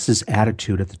lot of this is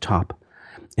attitude at the top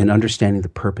and understanding the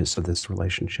purpose of this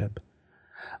relationship,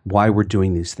 why we're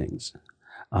doing these things,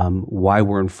 why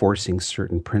we're enforcing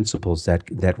certain principles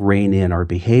that rein in our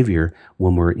behavior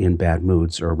when we're in bad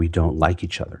moods or we don't like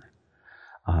each other,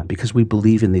 because we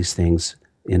believe in these things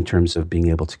in terms of being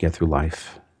able to get through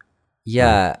life.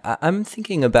 Yeah, I'm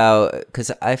thinking about,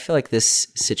 because I feel like this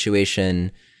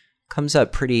situation comes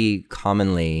up pretty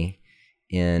commonly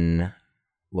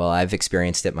I've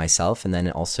experienced it myself, and then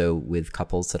also with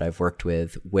couples that I've worked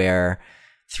with, where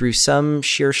through some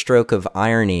sheer stroke of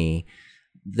irony,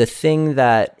 the thing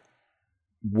that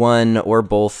one or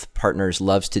both partners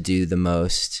loves to do the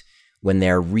most when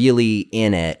they're really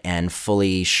in it and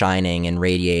fully shining and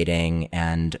radiating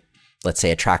and, let's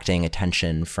say, attracting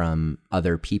attention from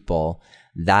other people,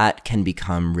 that can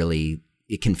become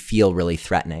it can feel really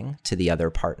threatening to the other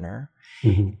partner.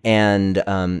 Mm-hmm.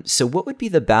 And so what would be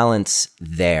the balance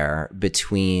there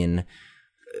between,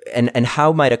 and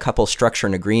how might a couple structure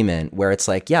an agreement where it's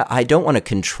like, yeah, I don't want to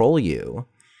control you.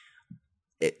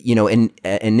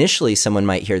 Initially someone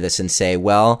might hear this and say,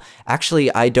 well,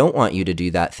 actually, I don't want you to do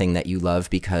that thing that you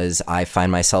love because I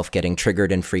find myself getting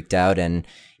triggered and freaked out. And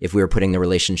if we were putting the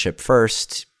relationship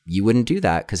first, you wouldn't do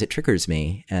that because it triggers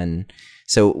me. And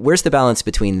so where's the balance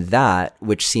between that,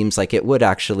 which seems like it would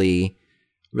actually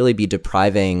really be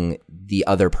depriving the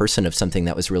other person of something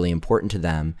that was really important to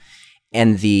them,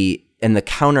 and the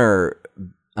counterpoint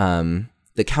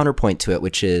to it,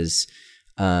 which is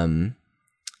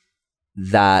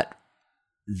that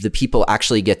the people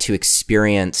actually get to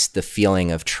experience the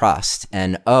feeling of trust.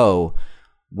 And,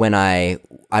 when I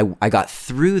got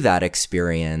through that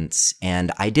experience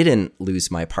and I didn't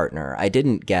lose my partner, I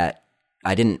didn't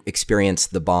experience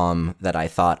the bomb that I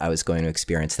thought I was going to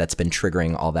experience that's been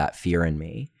triggering all that fear in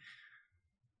me.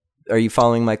 Are you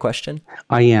following my question?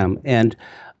 I am. And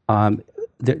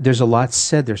there's a lot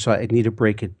said there, so I need to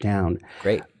break it down.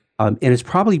 Great. And it's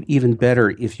probably even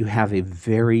better if you have a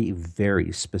very,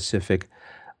 very specific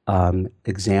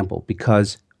example,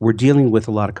 because we're dealing with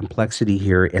a lot of complexity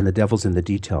here, and the devil's in the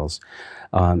details.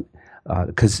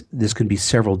 Because this can be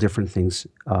several different things,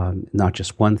 not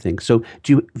just one thing. So,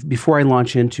 before I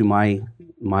launch into my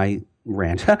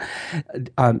rant,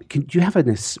 do you have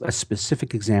a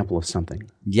specific example of something?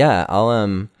 Yeah,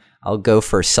 I'll go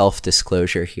for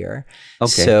self-disclosure here. Okay.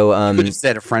 So, you could have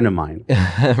said a friend of mine.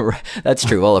 That's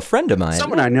true. Well, a friend of mine.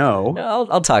 Someone I know.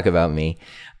 I'll talk about me.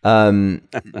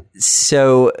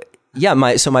 So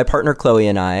my partner Chloe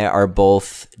and I are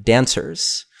both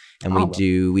dancers, and we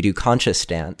do conscious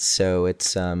dance. So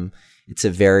it's a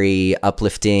very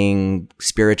uplifting,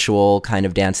 spiritual kind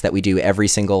of dance that we do every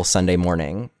single Sunday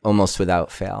morning, almost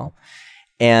without fail.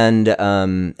 And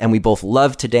we both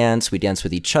love to dance. We dance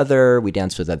with each other. We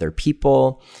dance with other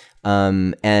people.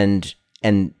 And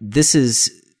this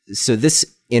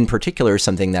in particular is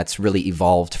something that's really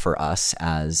evolved for us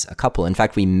as a couple. In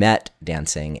fact, we met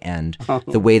dancing, and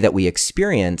the way that we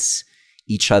experience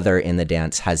each other in the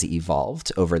dance has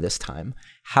evolved over this time.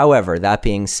 However, that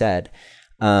being said,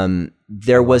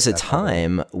 there was a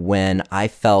time when I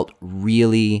felt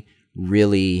really,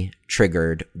 really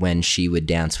triggered when she would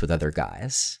dance with other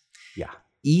guys. Yeah.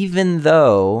 Even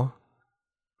though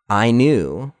I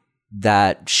knew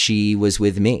that she was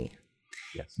with me.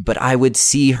 Yes. But I would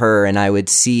see her and I would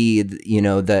see,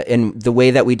 the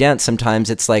way that we dance, sometimes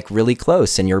it's like really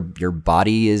close and your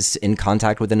body is in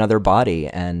contact with another body.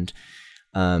 And,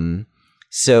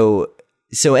 so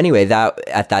anyway, that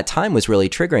at that time was really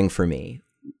triggering for me.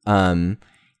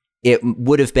 It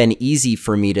would have been easy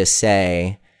for me to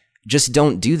say, just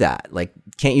don't do that. Like,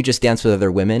 can't you just dance with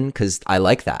other women? 'Cause I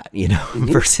like that,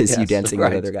 versus you dancing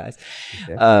with other guys.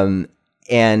 Okay.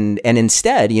 And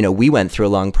instead, we went through a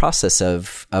long process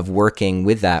of working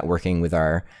with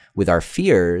our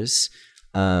fears.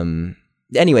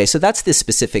 Anyway, so that's this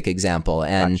specific example.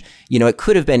 And, gotcha. It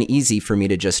could have been easy for me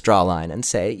to just draw a line and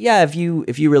say, yeah, if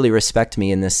you really respect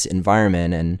me in this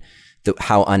environment and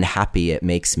how unhappy it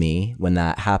makes me when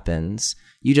that happens,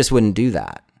 you just wouldn't do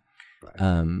that.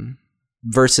 Right.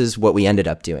 Versus what we ended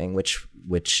up doing, which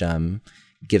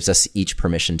gives us each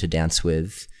permission to dance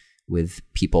with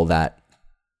people that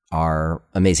are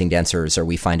amazing dancers or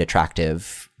we find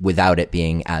attractive without it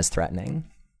being as threatening.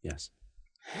 Yes.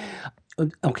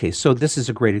 Okay, so this is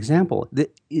a great example.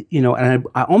 And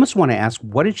I almost want to ask,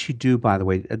 what did she do, by the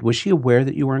way? Was she aware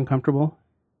that you were uncomfortable?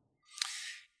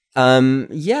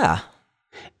 Yeah.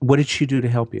 What did she do to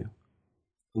help you?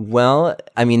 Well,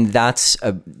 I mean,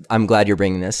 I'm glad you're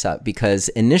bringing this up because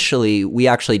initially we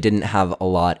actually didn't have a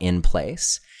lot in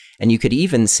place. And you could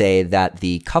even say that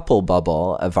the couple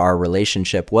bubble of our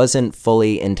relationship wasn't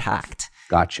fully intact.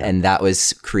 Gotcha. And that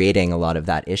was creating a lot of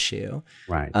that issue.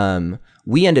 Right.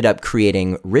 We ended up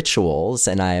creating rituals,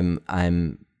 and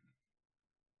I'm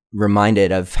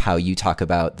reminded of how you talk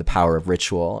about the power of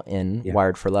ritual in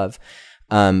Wired for Love.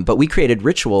 But we created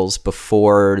rituals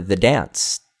before the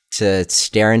dance to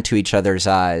stare into each other's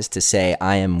eyes, to say,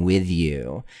 I am with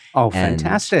you. Oh,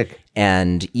 fantastic.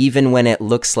 And even when it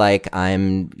looks like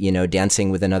I'm,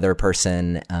 dancing with another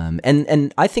person,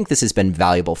 and I think this has been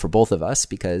valuable for both of us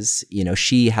because,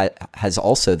 she has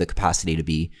also the capacity to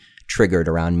be triggered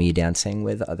around me dancing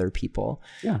with other people.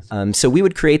 Yes. So we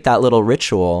would create that little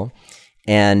ritual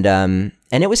and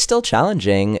it was still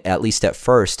challenging, at least at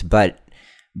first, but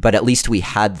at least we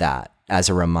had that as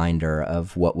a reminder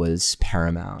of what was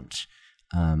paramount,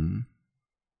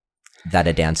 that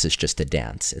a dance is just a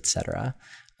dance, etc.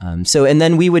 And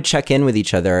then we would check in with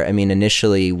each other. I mean,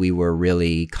 initially we were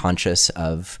really conscious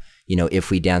of,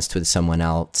 if we danced with someone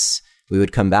else, we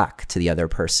would come back to the other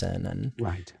person. And,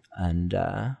 right. And,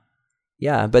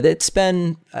 but that's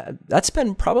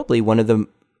been probably one of the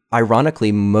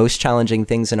ironically most challenging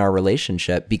things in our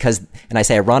relationship and I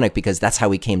say ironic because that's how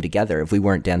we came together. If we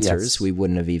weren't dancers, we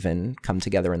wouldn't have even come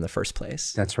together in the first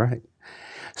place. That's right.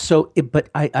 So, but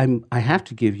I have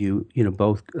to give you,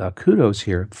 both kudos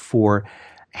here for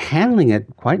handling it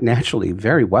quite naturally,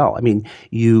 very well. I mean,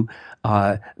 you,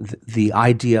 the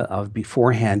idea of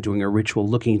beforehand doing a ritual,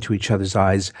 looking into each other's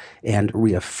eyes and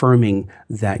reaffirming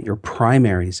that you're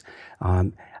primaries,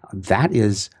 that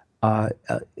is a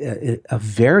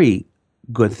very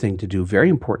good thing to do, very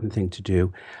important thing to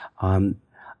do.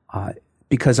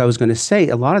 Because I was going to say,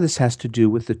 a lot of this has to do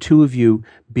with the two of you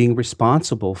being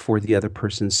responsible for the other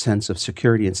person's sense of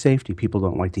security and safety. People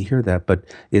don't like to hear that, but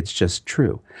it's just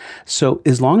true. So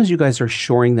as long as you guys are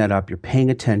shoring that up, you're paying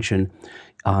attention,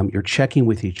 you're checking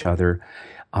with each other,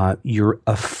 you're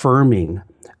affirming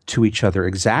to each other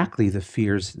exactly the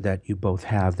fears that you both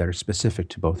have that are specific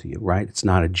to both of you, right? It's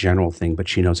not a general thing, but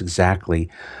she knows exactly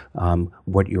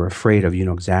what you're afraid of. You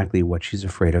know exactly what she's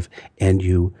afraid of, and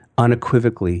you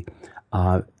unequivocally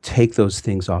take those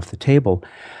things off the table.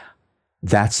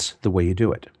 That's the way you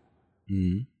do it.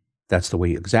 Mm. That's the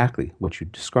way exactly what you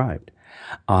described.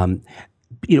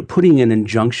 Putting an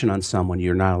injunction on someone,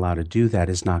 you're not allowed to do that,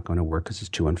 is not going to work because it's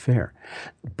too unfair.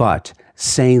 But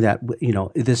saying that,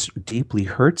 this deeply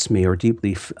hurts me or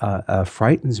deeply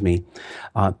frightens me,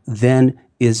 then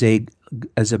is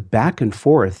a back and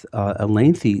forth, a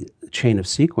lengthy chain of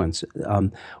sequence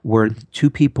where two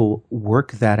people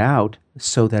work that out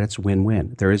so that it's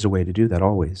win-win. There is a way to do that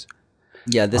always.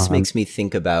 Yeah, this makes me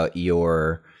think about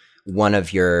you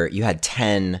had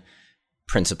 10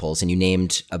 principles and you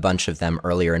named a bunch of them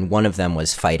earlier, and one of them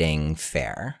was fighting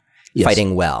fair, yes.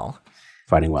 Fighting well.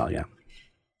 Fighting well, yeah.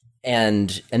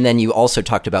 And then you also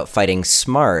talked about fighting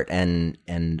smart, and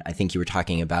I think you were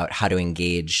talking about how to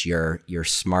engage your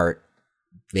smart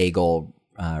vagal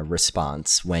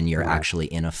response when you're actually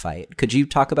in a fight. Could you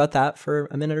talk about that for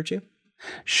a minute or two?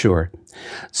 Sure.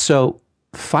 So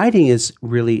fighting is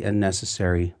really a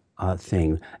necessary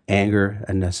thing. Anger,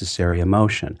 a necessary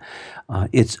emotion.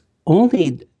 It's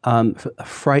only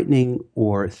frightening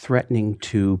or threatening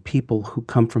to people who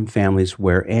come from families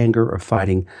where anger or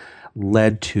fighting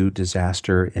led to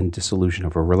disaster and dissolution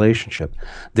of a relationship.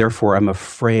 Therefore, I'm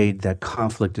afraid that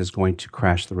conflict is going to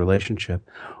crash the relationship,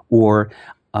 or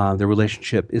the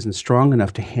relationship isn't strong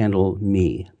enough to handle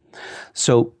me.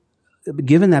 So,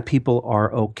 given that people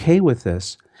are okay with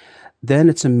this, then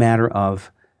it's a matter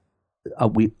of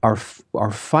our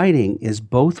fighting is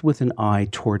both with an eye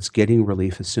towards getting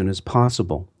relief as soon as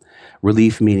possible.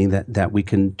 Relief meaning that we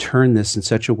can turn this in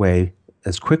such a way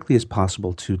as quickly as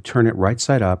possible to turn it right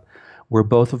side up where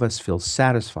both of us feel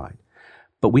satisfied.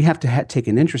 But we have to take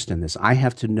an interest in this. I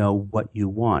have to know what you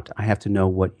want. I have to know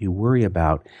what you worry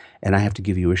about. And I have to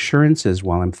give you assurances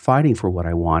while I'm fighting for what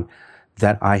I want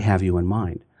that I have you in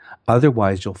mind.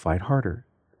 Otherwise, you'll fight harder.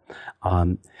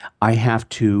 I have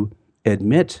to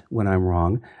admit when I'm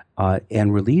wrong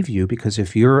and relieve you, because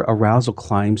if your arousal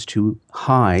climbs too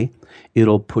high,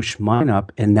 it'll push mine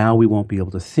up, and now we won't be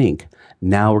able to think.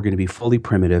 Now we're going to be fully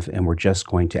primitive, and we're just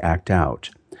going to act out.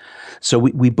 So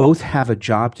we both have a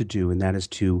job to do, and that is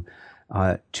to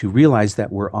realize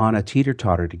that we're on a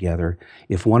teeter-totter together.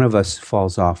 If one of us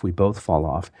falls off, we both fall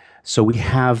off. So we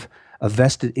have a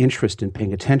vested interest in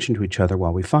paying attention to each other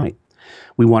while we fight.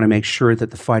 We want to make sure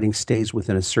that the fighting stays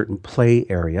within a certain play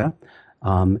area.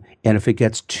 And if it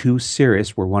gets too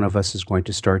serious, where one of us is going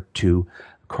to start to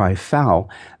cry foul,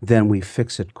 then we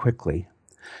fix it quickly.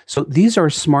 So these are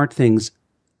smart things,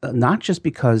 not just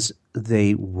because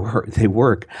they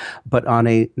work, but on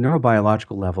a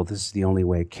neurobiological level, this is the only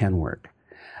way it can work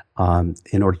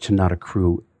in order to not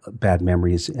accrue bad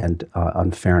memories and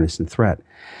unfairness and threat.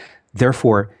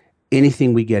 Therefore,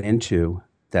 anything we get into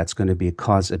that's going to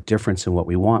cause a difference in what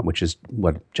we want, which is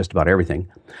what just about everything,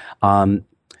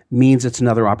 means it's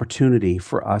another opportunity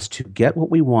for us to get what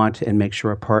we want and make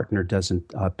sure our partner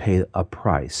doesn't pay a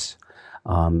price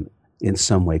in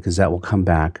some way, because that will come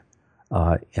back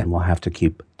and we'll have to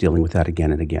keep dealing with that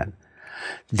again and again.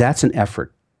 That's an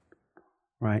effort,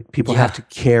 right? People have to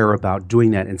care about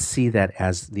doing that and see that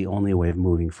as the only way of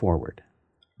moving forward.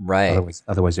 Right.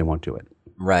 Otherwise they won't do it.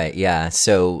 Right, yeah.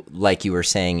 So like you were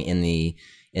saying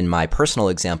in my personal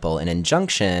example, an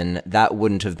injunction, that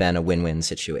wouldn't have been a win-win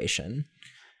situation.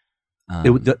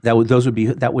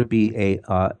 That would be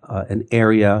an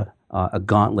area, a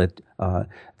gauntlet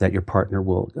that your partner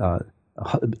will.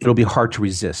 It'll be hard to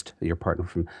resist your partner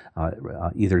from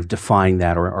either defying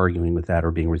that or arguing with that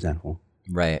or being resentful.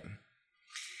 Right.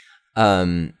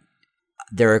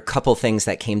 There are a couple things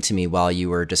that came to me while you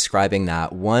were describing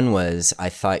that. One was, I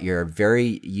thought your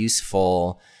very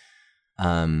useful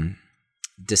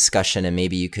discussion, and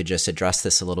maybe you could just address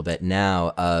this a little bit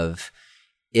now, of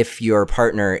if your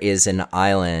partner is an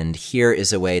island, here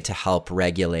is a way to help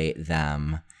regulate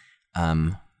them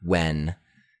when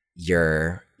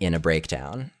you're in a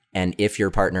breakdown. And if your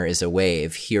partner is a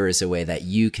wave, here is a way that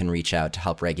you can reach out to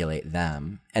help regulate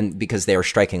them. And because they are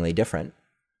strikingly different.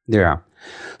 Yeah.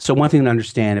 So one thing to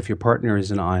understand, if your partner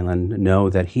is an island, know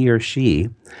that he or she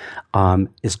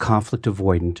is conflict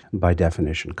avoidant by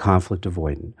definition. Conflict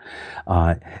avoidant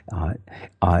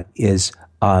is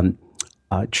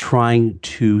trying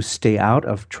to stay out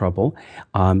of trouble,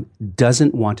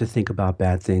 doesn't want to think about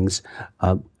bad things,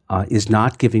 is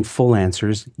not giving full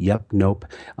answers, yep, nope,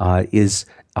 is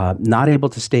not able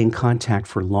to stay in contact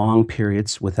for long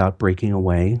periods without breaking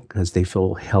away because they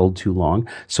feel held too long.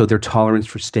 So their tolerance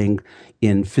for staying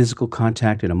in physical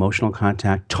contact and emotional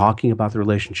contact, talking about the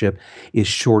relationship, is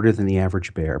shorter than the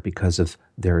average bear because of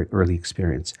their early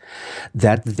experience.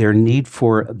 That their need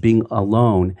for being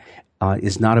alone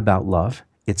is not about love.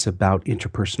 It's about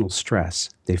interpersonal stress.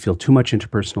 They feel too much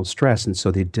interpersonal stress, and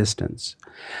so they distance.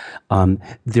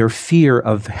 Their fear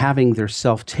of having their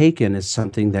self taken is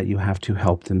something that you have to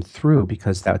help them through,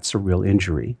 because that's a real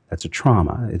injury. That's a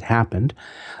trauma. It happened,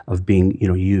 of being,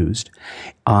 used.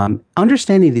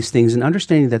 Understanding these things and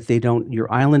understanding that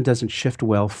your island doesn't shift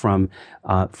well from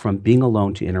being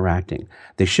alone to interacting.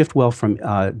 They shift well from,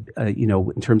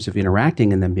 in terms of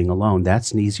interacting and then being alone.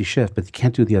 That's an easy shift, but they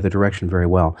can't do the other direction very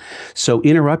well. So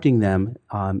interrupting them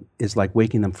is like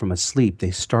waking them from a sleep. They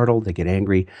startle, they get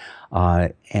angry,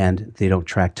 and they don't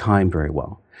track time very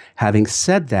well. Having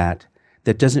said that,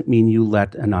 that doesn't mean you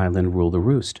let an island rule the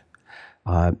roost.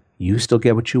 You still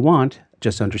get what you want,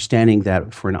 just understanding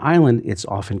that for an island, it's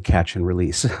often catch and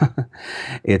release.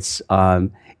 It's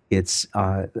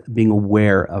being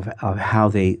aware of how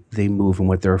they move and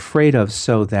what they're afraid of,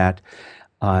 so that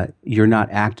you're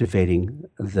not activating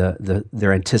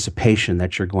their anticipation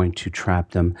that you're going to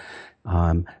trap them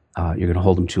You're going to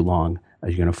hold them too long.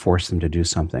 You're going to force them to do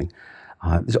something.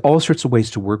 There's all sorts of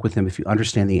ways to work with them if you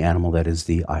understand the animal that is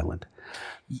the island.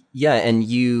 Yeah, and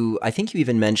I think you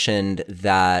even mentioned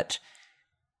that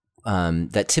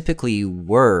that typically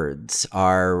words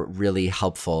are really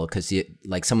helpful because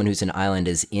like someone who's an island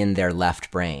is in their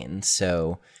left brain.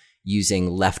 So using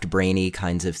left brainy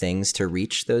kinds of things to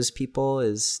reach those people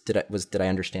did I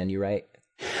understand you right?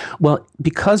 Well,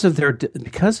 because of their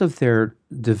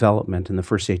development in the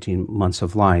first 18 months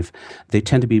of life, they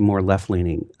tend to be more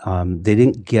left-leaning. They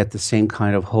didn't get the same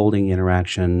kind of holding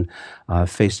interaction,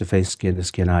 face-to-face,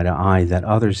 skin-to-skin, eye-to-eye that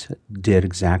others did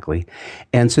exactly.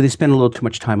 And so they spend a little too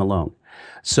much time alone.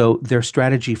 So their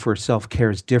strategy for self-care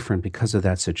is different because of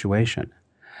that situation.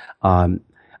 But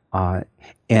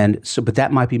that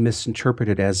might be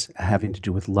misinterpreted as having to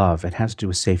do with love. It has to do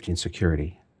with safety and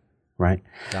security. Right?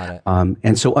 Got it.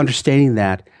 And so understanding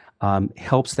that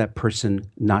helps that person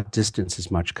not distance as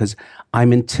much because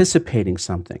I'm anticipating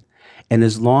something. And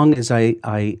as long as I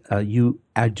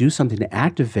do something to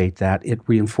activate that, it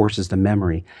reinforces the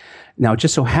memory. Now, it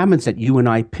just so happens that you and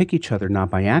I pick each other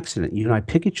not by accident. You and I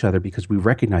pick each other because we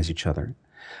recognize each other.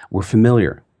 We're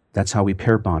familiar. That's how we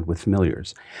pair bond with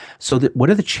familiars. So what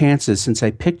are the chances, since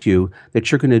I picked you,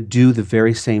 that you're going to do the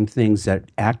very same things that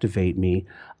activate me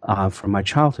from my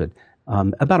childhood?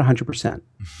 About 100%,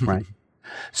 right?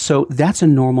 So that's a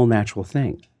normal, natural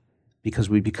thing because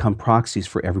we become proxies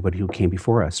for everybody who came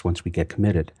before us once we get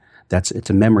committed. It's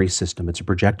a memory system. It's a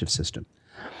projective system.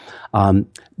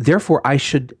 Therefore, I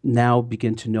should now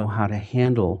begin to know how to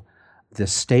handle the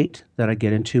state that I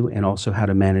get into and also how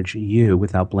to manage you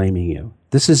without blaming you.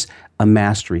 This is a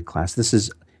mastery class. This is,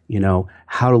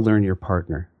 how to learn your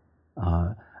partner,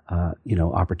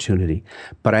 opportunity.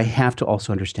 But I have to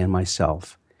also understand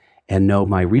myself and know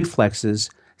my reflexes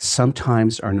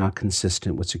sometimes are not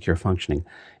consistent with secure functioning.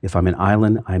 If I'm an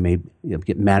island, I may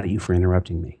get mad at you for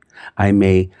interrupting me. I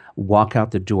may walk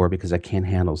out the door because I can't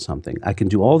handle something. I can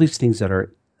do all these things that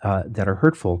are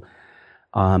hurtful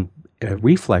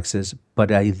reflexes,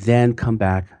 but I then come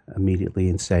back immediately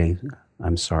and say,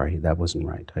 I'm sorry, that wasn't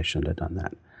right. I shouldn't have done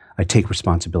that. I take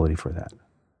responsibility for that.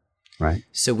 Right?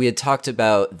 So we had talked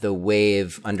about the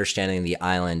wave understanding the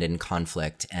island in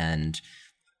conflict, and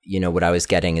what I was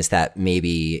getting is that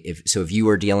maybe if you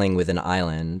were dealing with an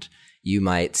island, you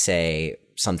might say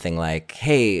something like,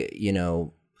 hey,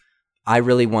 I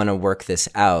really want to work this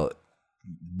out.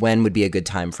 When would be a good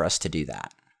time for us to do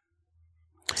that?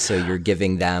 So you're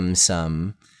giving them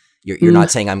you're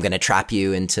not saying I'm going to trap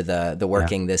you into the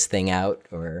working this thing out,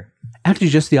 or actually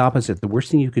just the opposite. The worst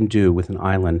thing you can do with an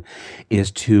island is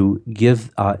to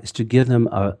give them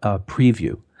a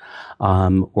preview.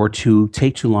 Or to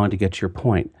take too long to get to your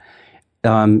point.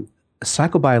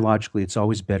 Psychobiologically, it's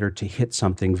always better to hit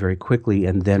something very quickly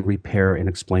and then repair and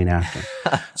explain after.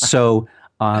 So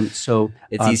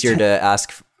it's easier to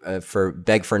ask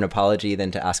beg for an apology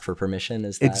than to ask for permission.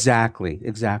 Is that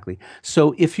exactly?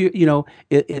 So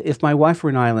if my wife were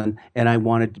an island and I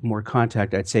wanted more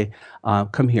contact, I'd say,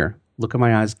 "Come here, look at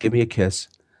my eyes, give me a kiss,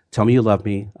 tell me you love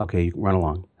me. Okay, you can run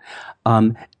along."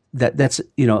 That's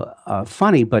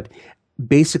funny, but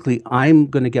basically I'm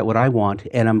going to get what I want,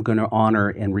 and I'm going to honor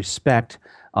and respect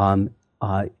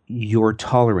your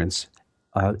tolerance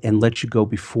and let you go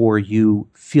before you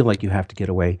feel like you have to get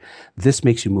away. This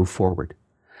makes you move forward.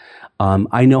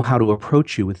 I know how to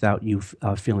approach you without you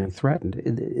feeling threatened.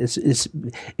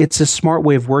 It's a smart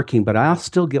way of working, but I'll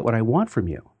still get what I want from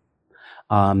you.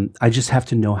 I just have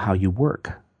to know how you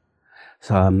work.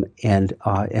 And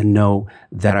know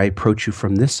that I approach you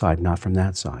from this side, not from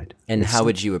that side. And how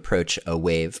would you approach a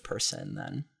wave person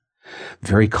then?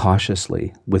 Very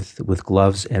cautiously, with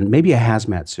gloves and maybe a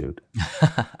hazmat suit.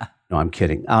 No, I'm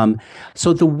kidding.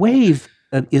 So the wave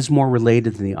is more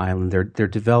related than the island. They're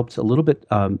developed a little bit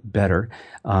better,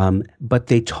 but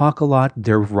they talk a lot.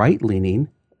 They're right-leaning.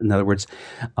 In other words,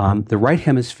 the right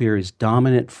hemisphere is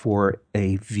dominant for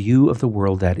a view of the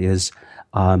world that is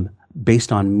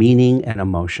based on meaning and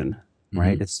emotion,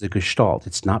 right? Mm-hmm. It's the gestalt.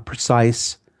 It's not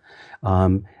precise.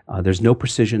 There's no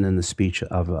precision in the speech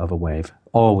of a wave.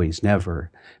 Always,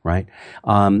 never, right?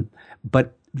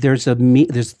 But there's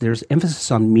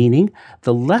emphasis on meaning.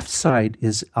 The left side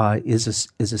is a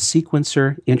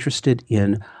sequencer interested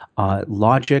in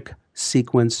logic,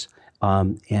 sequence,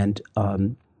 and a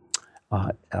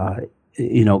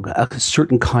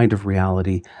certain kind of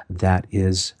reality that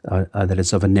is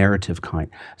of a narrative kind.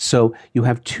 So you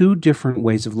have two different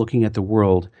ways of looking at the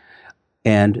world,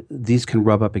 and these can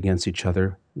rub up against each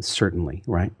other, certainly,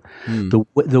 right?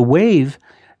 The wave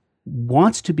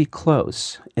wants to be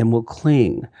close and will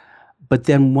cling, But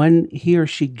then when he or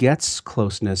she gets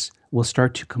closeness, will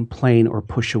start to complain or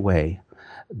push away.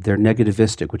 They're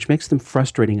negativistic, which makes them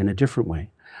frustrating in a different way.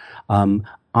 I'm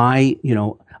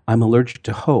allergic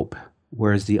to hope,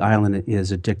 whereas the island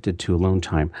is addicted to alone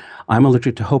time. I'm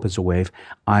allergic to hope as a wave.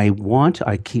 I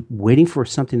keep waiting for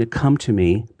something to come to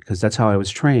me because that's how I was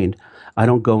trained. I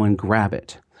don't go and grab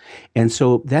it. And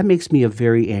so that makes me a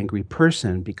very angry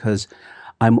person because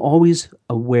I'm always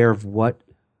aware of what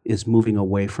is moving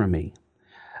away from me.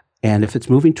 And if it's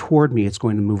moving toward me, it's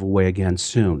going to move away again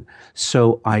soon.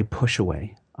 So I push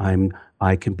away.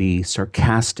 I can be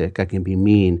sarcastic. I can be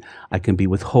mean. I can be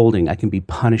withholding. I can be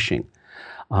punishing.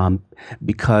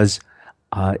 Because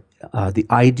the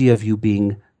idea of you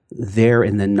being there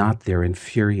and then not there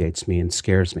infuriates me and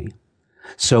scares me.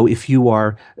 So if you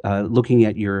are looking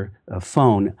at your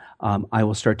phone, I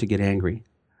will start to get angry,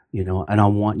 and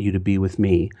I'll want you to be with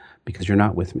me because you're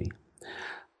not with me.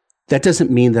 That doesn't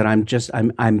mean that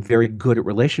I'm very good at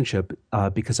relationship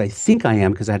because I think I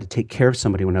am because I had to take care of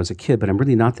somebody when I was a kid, but I'm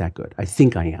really not that good. I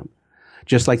think I am.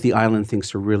 Just like the island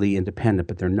thinks they're really independent,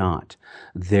 but they're not.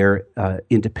 Their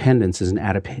independence is an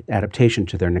adaptation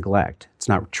to their neglect. It's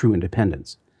not true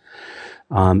independence.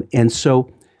 And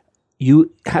so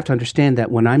you have to understand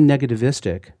that when I'm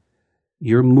negativistic,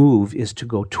 your move is to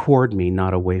go toward me,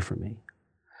 not away from me.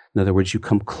 In other words, you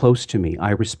come close to me. I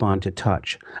respond to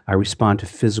touch. I respond to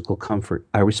physical comfort.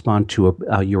 I respond to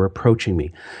you're approaching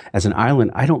me. As an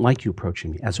island, I don't like you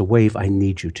approaching me. As a wave, I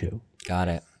need you to. Got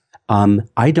it.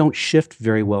 I don't shift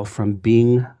very well from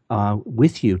being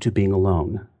with you to being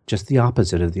alone. Just the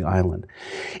opposite of the island.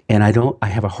 And I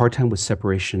have a hard time with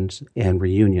separations and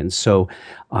reunions. So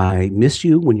I miss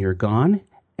you when you're gone,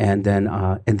 and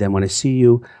then when I see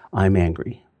you, I'm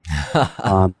angry.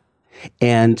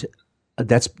 And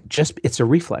it's a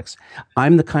reflex.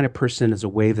 I'm the kind of person as a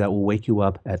wave that will wake you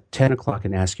up at 10 o'clock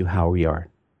and ask you how we're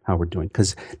doing,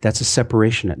 because that's a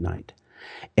separation at night.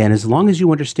 And as long as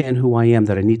you understand who I am,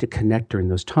 that I need to connect during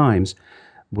those times,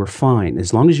 we're fine.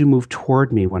 As long as you move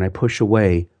toward me when I push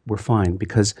away, we're fine,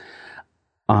 because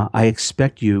I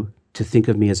expect you to think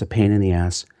of me as a pain in the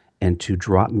ass and to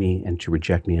drop me and to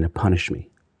reject me and to punish me.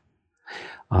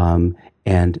 And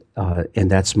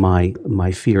that's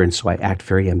my fear, and so I act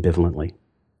very ambivalently.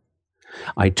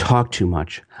 I talk too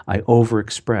much. I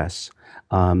overexpress.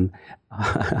 I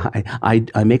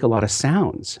make a lot of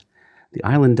sounds. The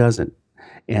island doesn't.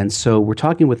 And so we're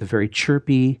talking with a very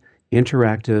chirpy,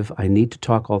 interactive, I need to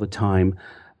talk all the time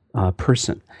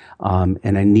person.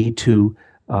 And I need to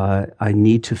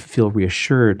feel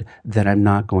reassured that I'm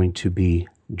not going to be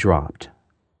dropped,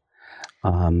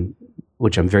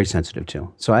 which I'm very sensitive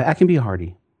to. So I can be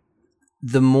hardy.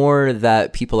 The more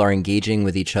that people are engaging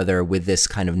with each other with this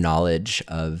kind of knowledge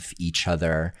of each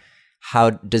other,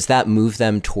 how does that move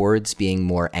them towards being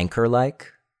more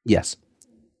anchor-like? Yes.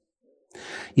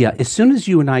 Yeah, as soon as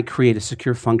you and I create a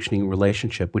secure functioning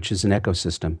relationship, which is an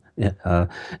ecosystem, an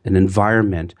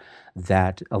environment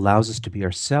that allows us to be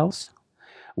ourselves,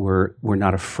 we're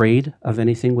not afraid of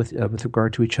anything with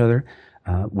regard to each other,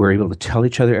 we're able to tell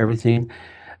each other everything.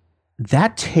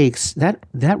 That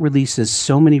releases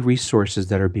so many resources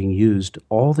that are being used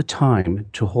all the time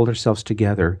to hold ourselves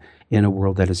together in a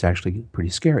world that is actually pretty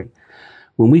scary.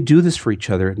 When we do this for each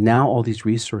other, now all these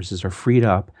resources are freed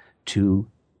up to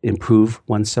improve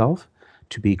oneself,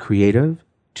 to be creative,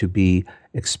 to be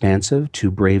expansive,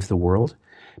 to brave the world,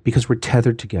 because we're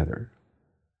tethered together.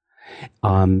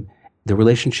 The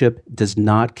relationship does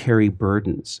not carry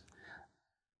burdens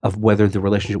of whether the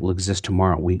relationship will exist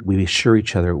tomorrow. We assure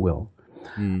each other it will.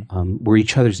 We're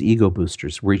each other's ego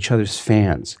boosters. We're each other's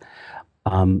fans.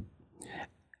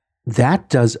 That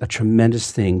does a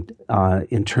tremendous thing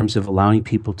in terms of allowing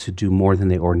people to do more than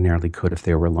they ordinarily could if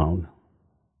they were alone.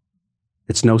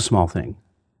 It's no small thing.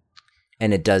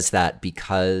 And it does that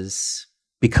because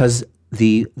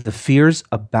the fears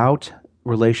about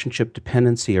relationship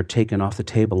dependency are taken off the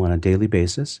table on a daily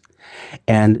basis,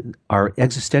 and our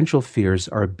existential fears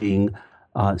are being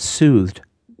soothed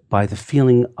by the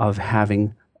feeling of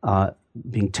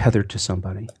being tethered to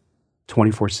somebody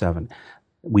 24/7.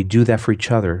 We do that for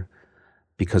each other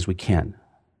because we can,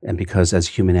 and because as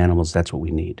human animals, that's what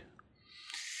we need.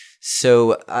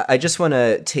 So I just want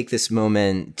to take this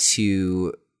moment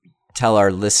to tell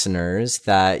our listeners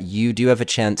that you do have a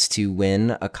chance to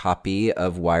win a copy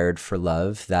of Wired for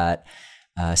Love that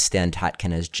Stan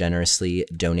Tatkin has generously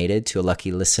donated to a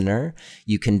lucky listener.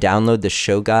 You can download the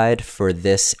show guide for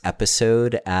this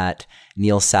episode at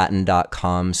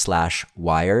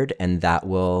neilsattin.com/wired, and that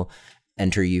will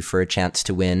enter you for a chance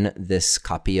to win this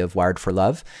copy of Wired for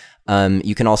Love.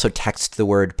 You can also text the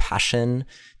word passion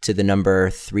to the number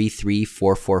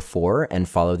 33444 and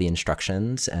follow the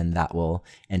instructions, and that will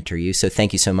enter you. So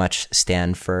thank you so much,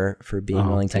 Stan, for being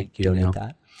willing to donate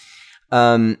that.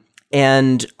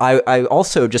 And I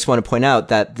also just want to point out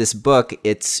that this book,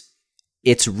 it's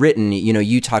written,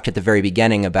 you talked at the very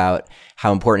beginning about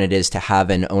how important it is to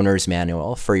have an owner's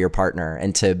manual for your partner,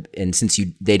 and since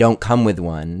they don't come with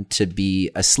one, to be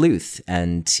a sleuth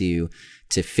and to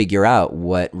figure out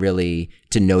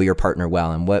to know your partner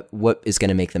well, and what is going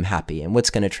to make them happy and what's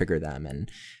going to trigger them,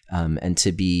 and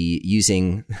to be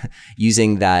using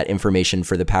that information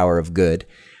for the power of good.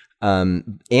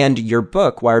 And your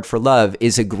book, Wired for Love,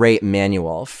 is a great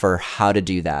manual for how to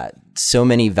do that. So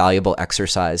many valuable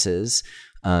exercises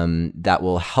that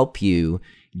will help you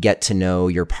get to know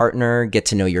your partner, get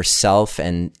to know yourself,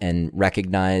 and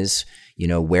recognize,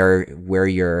 where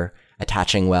you're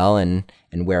attaching well and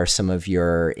where some of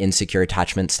your insecure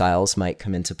attachment styles might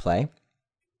come into play.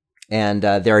 And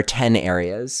there are 10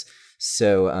 areas.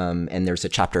 So, and there's a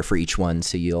chapter for each one.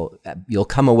 So you'll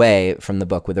come away from the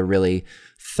book with a really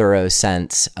thorough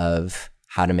sense of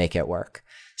how to make it work.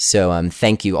 So,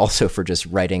 thank you also for just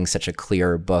writing such a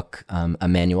clear book, a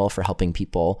manual for helping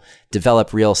people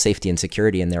develop real safety and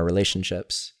security in their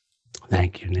relationships.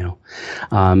 Thank you, Neil.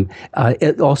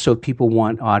 Also, if people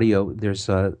want audio, there's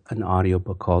an audio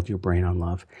book called Your Brain on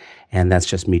Love, and that's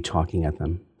just me talking at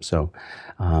them. So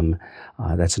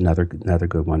that's another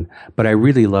good one. But I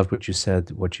really loved what you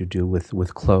said, what you do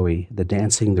with Chloe, the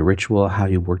dancing, the ritual, how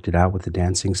you worked it out with the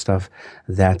dancing stuff.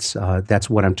 That's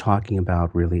what I'm talking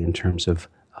about, really, in terms of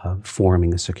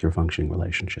forming a secure, functioning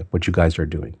relationship, what you guys are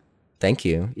doing. Thank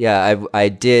you. Yeah, I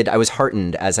did. I was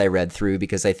heartened as I read through,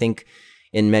 because I think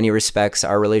in many respects,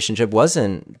 our relationship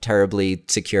wasn't terribly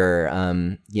secure,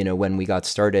 when we got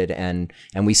started, and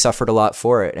we suffered a lot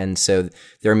for it. And so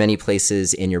there are many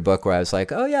places in your book where I was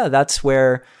like, oh yeah, that's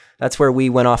where we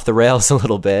went off the rails a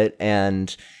little bit.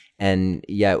 And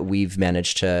yet we've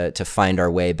managed to find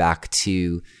our way back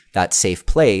to that safe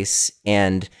place.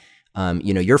 And,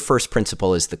 your first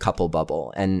principle is the couple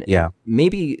bubble. And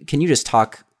maybe can you just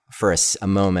talk for a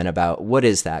moment about what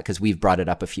is that? Because we've brought it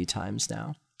up a few times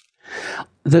now.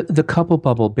 The couple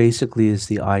bubble basically is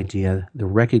the idea, the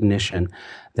recognition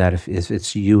that if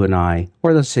it's you and I,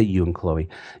 or let's say you and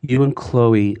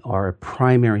Chloe are a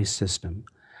primary system,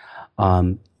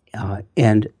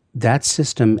 and that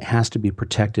system has to be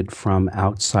protected from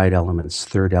outside elements,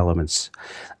 third elements,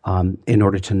 in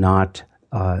order to not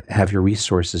have your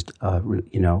resources,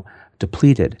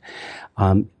 depleted.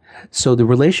 So the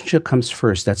relationship comes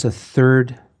first. That's a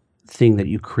third thing that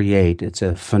you create. It's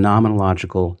a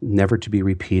phenomenological, never to be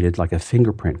repeated, like a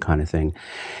fingerprint kind of thing.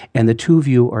 And the two of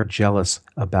you are jealous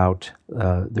about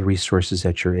the resources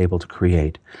that you're able to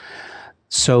create.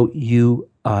 So you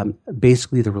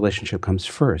basically, the relationship comes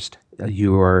first.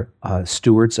 You are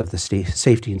stewards of the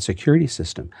safety and security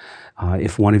system.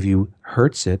 If one of you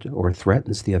hurts it or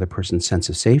threatens the other person's sense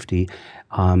of safety,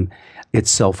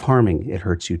 it's self-harming. It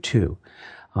hurts you too.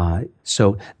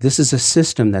 So this is a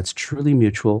system that's truly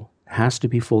mutual, has to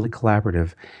be fully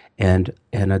collaborative, and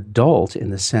an adult in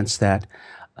the sense that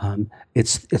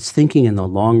it's thinking in the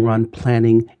long run.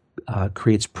 Planning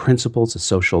creates principles, a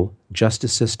social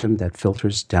justice system that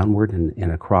filters downward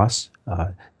and across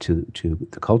to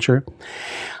the culture.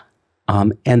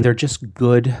 And they're just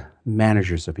good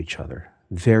managers of each other,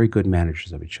 very good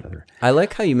managers of each other. I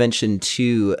like how you mentioned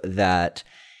too that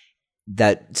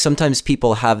sometimes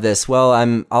people have this,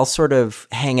 I'll sort of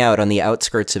hang out on the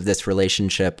outskirts of this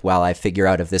relationship while I figure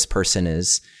out if this person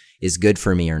is good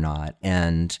for me or not.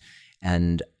 And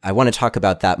I want to talk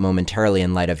about that momentarily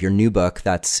in light of your new book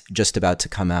that's just about to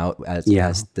come out as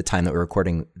the time that we're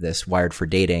recording this, Wired for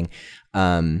Dating.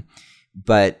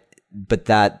 But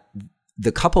that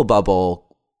the couple bubble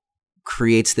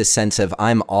creates this sense of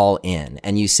I'm all in.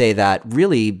 And you say that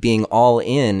really being all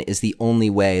in is the only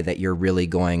way that you're really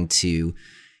going to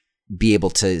be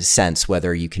able to sense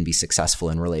whether you can be successful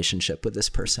in relationship with this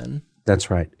person. That's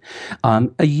right.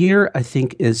 A year, I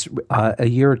think, is a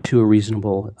year or two are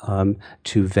reasonable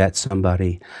to vet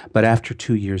somebody, but after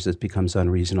 2 years, it becomes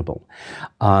unreasonable.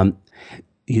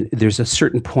 There's a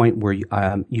certain point where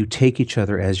you take each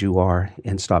other as you are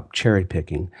and stop cherry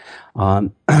picking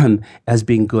as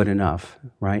being good enough,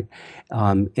 right?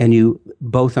 And you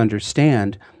both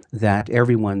understand that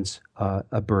everyone's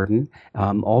a burden.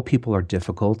 All people are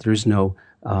difficult. There's no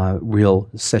real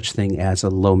such thing as a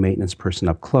low maintenance person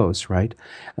up close, right?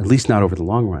 At least not over the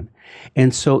long run.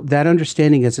 And so that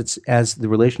understanding as the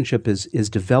relationship is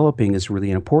developing is really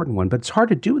an important one, but it's hard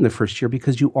to do in the first year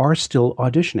because you are still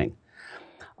auditioning.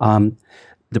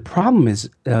 The problem is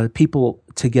people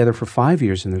together for 5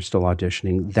 years and they're still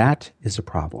auditioning. That is a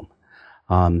problem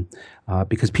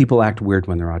because people act weird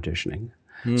when they're auditioning.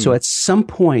 So at some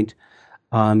point,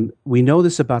 we know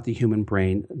this about the human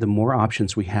brain. The more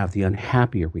options we have, the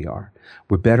unhappier we are.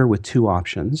 We're better with 2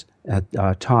 options at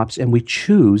tops, and we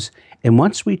choose. And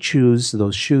once we choose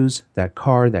those shoes, that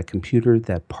car, that computer,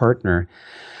 that partner,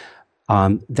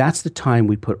 that's the time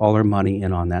we put all our money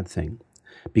in on that thing,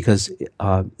 because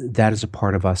that is a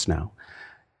part of us now.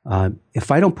 If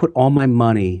I don't put all my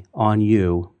money on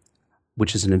you,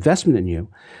 which is an investment in you,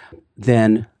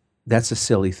 then that's a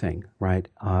silly thing, right?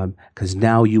 Because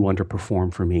now you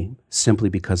underperform for me simply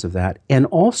because of that. And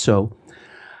also,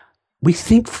 we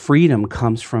think freedom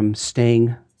comes from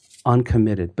staying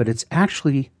uncommitted, but it's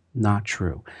actually not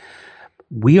true.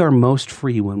 We are most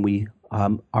free when we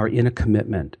are in a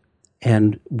commitment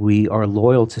and we are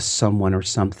loyal to someone or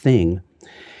something,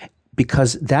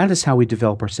 because that is how we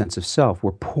develop our sense of self.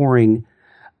 We're pouring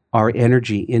our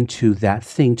energy into that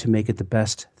thing to make it the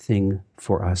best thing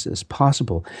for us as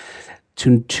possible.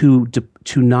 To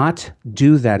not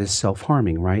do that is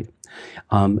self-harming, right?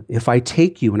 If I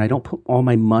take you and I don't put all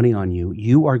my money on you,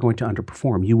 you are going to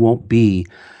underperform. You won't be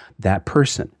that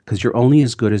person because you're only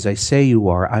as good as I say you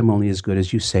are. I'm only as good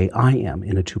as you say I am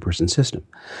in a 2-person system.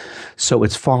 So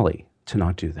it's folly to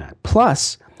not do that.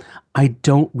 Plus, I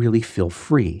don't really feel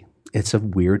free. It's a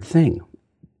weird thing.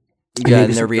 Yeah,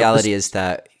 and the reality is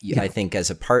that I think as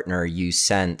a partner, you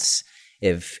sense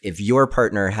if your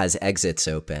partner has exits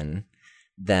open,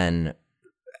 then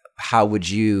how would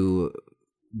you,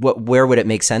 where would it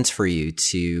make sense for you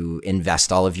to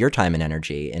invest all of your time and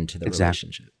energy into the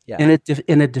relationship? Yeah.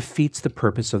 And it defeats the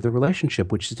purpose of the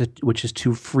relationship, which is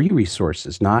to free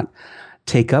resources, not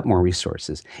take up more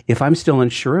resources. If I'm still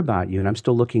unsure about you and I'm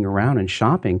still looking around and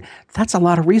shopping, that's a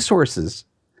lot of resources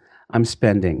I'm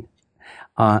spending.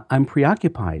 I'm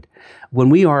preoccupied.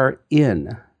 When we are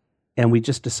in and we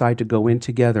just decide to go in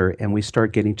together and we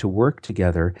start getting to work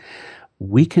together,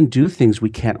 we can do things we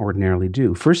can't ordinarily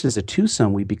do. First, as a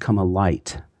twosome, we become a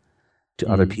light to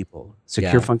other people.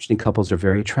 Secure functioning couples are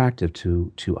very attractive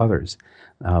to others.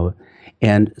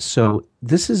 And so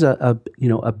this is a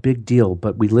big deal,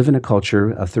 but we live in a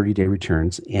culture of 30-day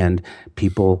returns and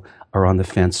people are on the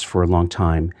fence for a long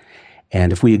time.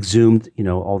 And if we exhumed,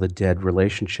 all the dead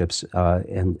relationships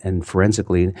and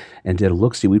forensically and did a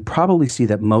look-see, we'd probably see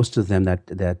that most of them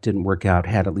that didn't work out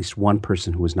had at least one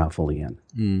person who was not fully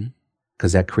in,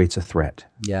 because that creates a threat.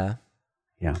 Yeah.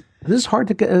 This is hard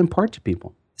to impart to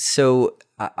people. So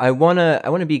I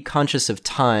wanna be conscious of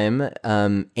time,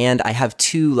 and I have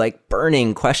 2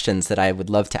 burning questions that I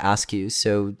would love to ask you.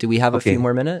 So do we have a few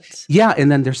more minutes? Yeah,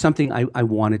 and then there's something I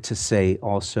wanted to say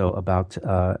also about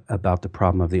the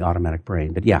problem of the automatic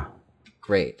brain. But yeah,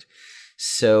 great.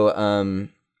 So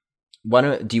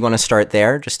do you want to start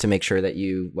there just to make sure that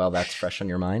that's fresh on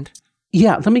your mind?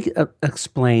 Yeah, let me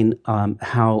explain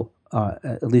how,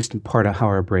 at least in part of how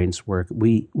our brains work.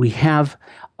 We have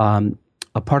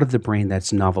a part of the brain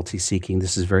that's novelty seeking.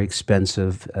 This is very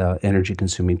expensive, energy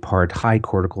consuming part, high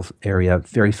cortical area,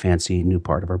 very fancy new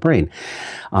part of our brain.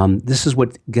 This is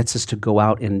what gets us to go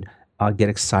out and get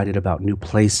excited about new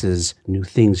places, new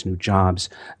things, new jobs,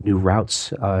 new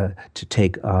routes to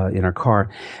take in our car.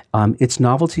 It's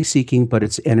novelty seeking, but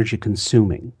it's energy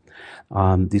consuming.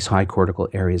 These high cortical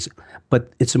areas.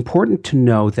 But it's important to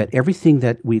know that everything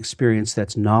that we experience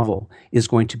that's novel is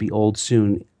going to be old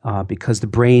soon, because the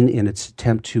brain, in its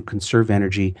attempt to conserve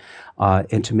energy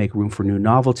and to make room for new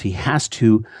novelty, has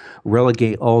to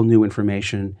relegate all new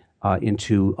information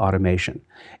into automation.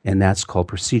 And that's called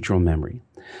procedural memory.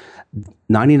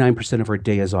 99% of our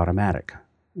day is automatic,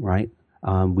 right?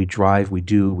 We drive,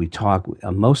 we talk.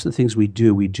 Most of the things we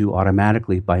do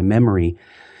automatically by memory.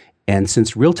 And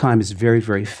since real time is very,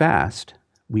 very fast,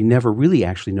 we never really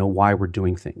actually know why we're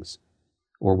doing things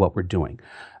or what we're doing.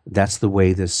 That's the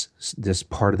way this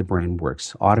part of the brain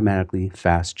works, automatically,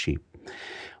 fast, cheap.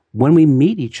 When we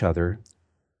meet each other,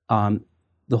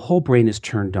 the whole brain is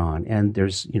turned on, and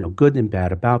there's good and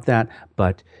bad about that,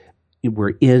 but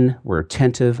we're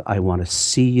attentive. I want to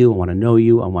see you. I want to know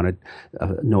you. I want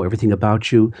to know everything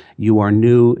about you. You are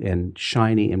new and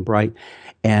shiny and bright.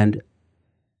 And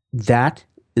that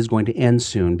is going to end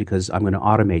soon because I'm going to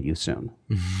automate you soon.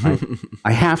 Right?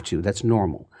 I have to. That's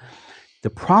normal. The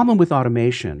problem with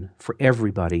automation for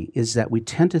everybody is that we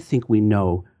tend to think we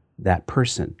know that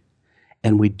person,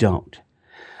 and we don't.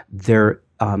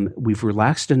 We've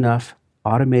relaxed enough,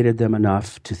 automated them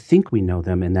enough to think we know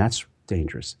them, and that's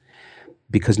dangerous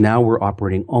because now we're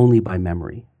operating only by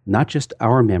memory, not just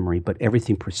our memory, but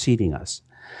everything preceding us.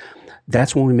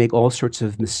 That's when we make all sorts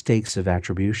of mistakes of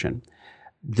attribution.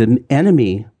 The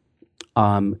enemy,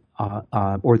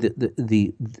 or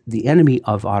the enemy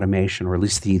of automation, or at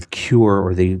least the cure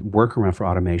or the workaround for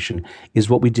automation, is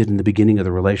what we did in the beginning of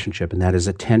the relationship, and that is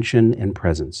attention and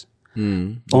presence.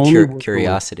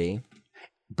 Curiosity.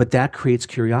 But that creates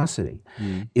curiosity.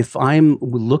 If I'm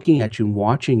looking at you and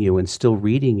watching you and still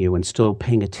reading you and still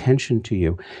paying attention to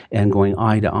you and going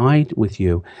eye to eye with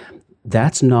you,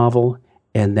 that's novel,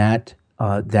 and that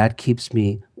keeps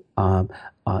me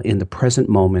in the present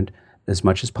moment as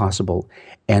much as possible.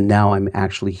 And now I'm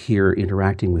actually here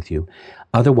interacting with you.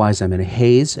 Otherwise, I'm in a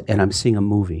haze and I'm seeing a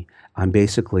movie. I'm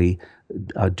basically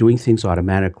doing things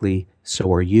automatically.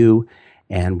 So are you.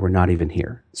 And we're not even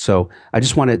here. So I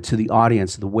just wanted to the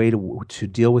audience, the way to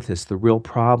deal with this, the real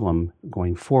problem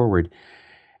going forward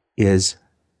is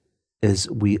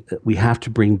we have to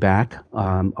bring back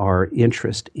our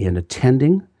interest in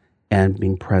attending and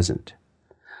being present.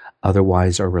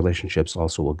 Otherwise, our relationships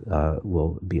also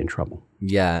will be in trouble.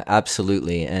 Yeah,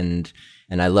 absolutely. And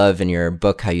I love in your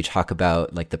book how you talk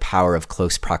about like the power of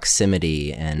close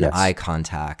proximity and eye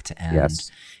contact. And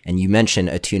and you mentioned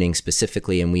attuning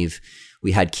specifically, and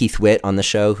we had Keith Witt on the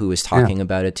show who was talking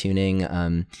about attuning.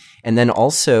 And then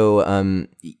also,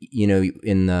 you know,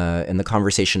 in the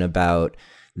conversation about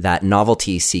that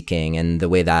novelty seeking and the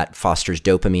way that fosters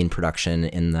dopamine production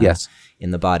in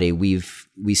the body, we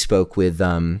spoke with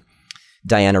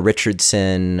Diana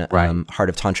Richardson, Heart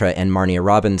of Tantra, and Marnia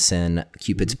Robinson,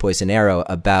 Cupid's Poison Arrow,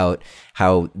 about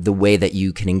how the way that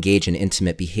you can engage in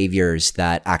intimate behaviors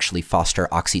that actually foster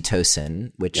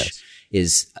oxytocin, which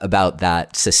is about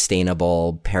that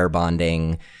sustainable pair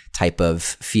bonding type of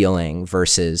feeling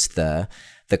versus the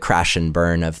crash and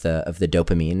burn of the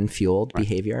dopamine fueled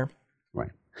behavior. Right.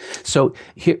 So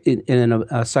here, in a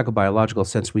psychobiological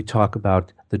sense, we talk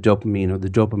about the dopamine or the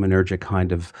dopaminergic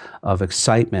kind of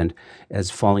excitement as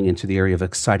falling into the area of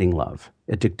exciting love,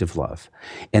 addictive love.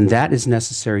 And that is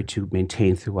necessary to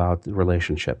maintain throughout the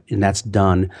relationship. And that's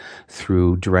done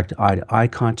through direct eye-to-eye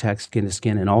contact, skin to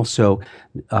skin, and also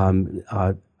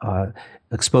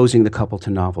exposing the couple to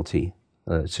novelty,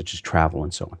 such as travel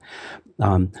and so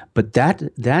on. But that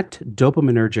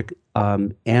dopaminergic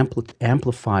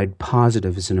amplified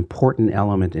positive is an important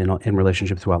element in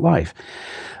relationship throughout life.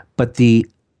 But the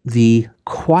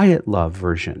quiet love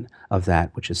version of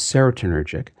that, which is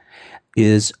serotonergic,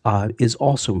 is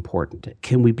also important.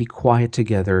 Can we be quiet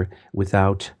together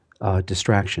without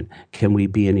distraction? Can we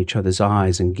be in each other's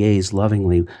eyes and gaze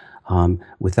lovingly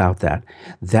without that?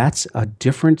 That's a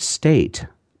different state.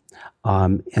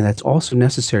 And that's also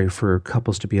necessary for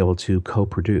couples to be able to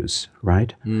co-produce,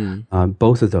 right?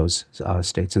 Both of those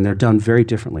states, and they're done very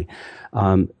differently.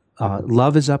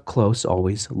 Love is up close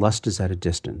always. Lust is at a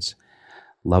distance.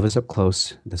 Love is up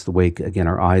close. That's the way, again,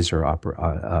 our eyes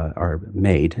are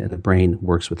made, and the brain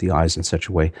works with the eyes in such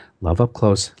a way. Love up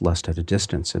close, lust at a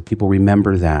distance. And people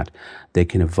remember that. They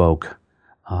can evoke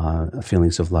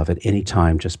feelings of love at any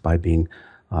time just by being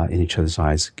in each other's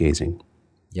eyes, gazing.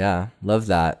 Yeah, love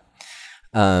that.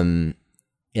 And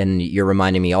you're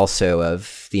reminding me also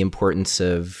of the importance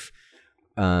of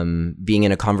being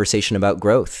in a conversation about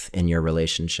growth in your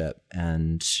relationship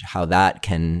and how that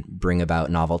can bring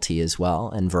about novelty as well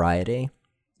and variety.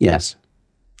 Yes.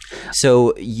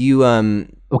 So you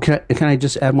can I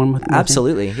just add one more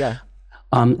absolutely thing?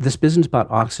 This business about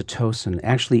oxytocin,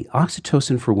 actually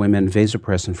oxytocin for women,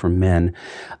 vasopressin for men,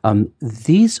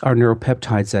 these are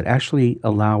neuropeptides that actually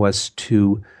allow us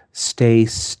to stay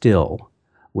still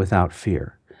without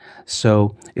fear.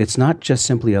 So it's not just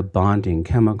simply a bonding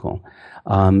chemical.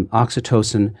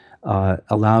 Oxytocin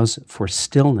allows for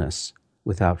stillness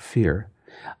without fear,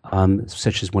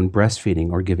 such as when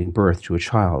breastfeeding or giving birth to a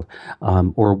child,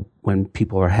 or when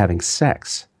people are having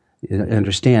sex.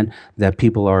 Understand that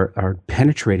people are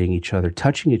penetrating each other,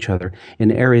 touching each other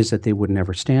in areas that they would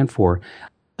never stand for,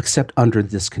 except under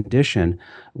this condition,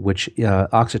 which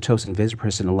oxytocin,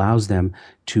 vasopressin allows them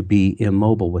to be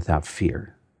immobile without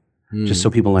fear. Just so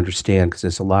people understand, because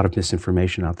there's a lot of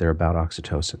misinformation out there about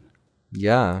oxytocin.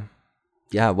 Yeah.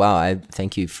 Wow. I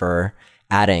thank you for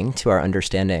adding to our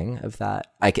understanding of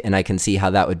that. I can see how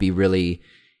that would be really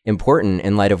important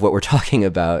in light of what we're talking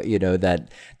about. You know,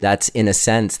 that's in a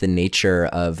sense the nature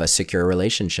of a secure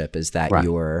relationship, is that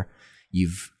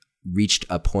you've reached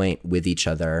a point with each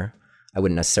other. I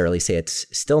wouldn't necessarily say it's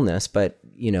stillness, but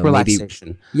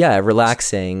relaxation. Maybe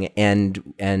relaxing and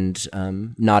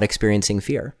not experiencing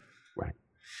fear. Right.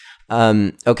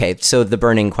 Okay, so the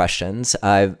burning questions.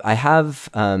 I've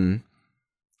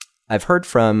heard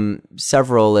from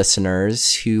several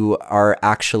listeners who are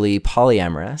actually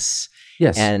polyamorous.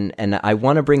 Yes. And I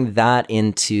want to bring that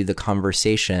into the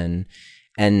conversation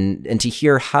and to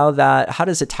hear how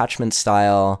does attachment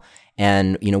style,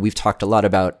 and we've talked a lot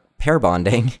about pair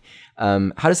bonding.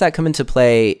 How does that come into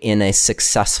play in a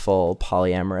successful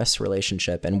polyamorous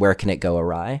relationship, and where can it go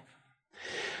awry?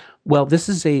 Well, this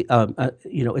is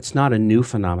it's not a new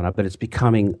phenomenon, but it's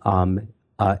becoming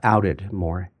outed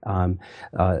more.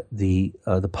 The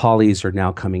polys are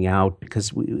now coming out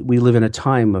because we live in a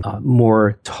time of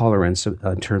more tolerance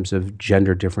in terms of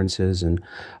gender differences and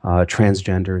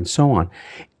transgender and so on.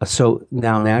 So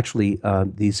now naturally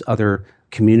these other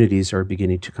communities are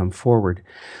beginning to come forward.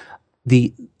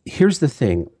 Here's the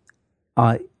thing.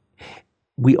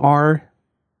 We are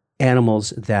animals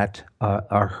that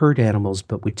are herd animals,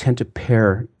 but we tend to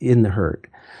pair in the herd.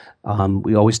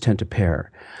 We always tend to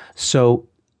pair. So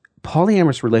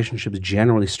polyamorous relationships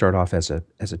generally start off as a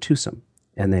twosome,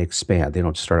 and they expand. They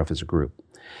don't start off as a group,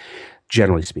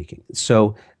 generally speaking.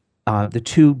 So the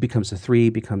two becomes a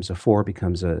three, becomes a four,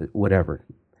 becomes a whatever.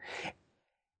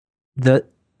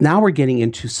 Now we're getting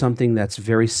into something that's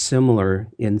very similar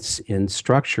in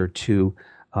structure to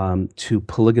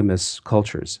polygamous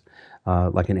cultures,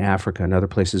 like in Africa and other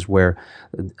places where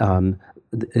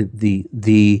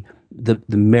the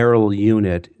marital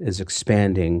unit is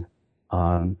expanding,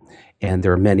 and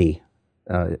there are many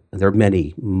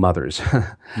mothers,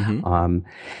 Mm-hmm.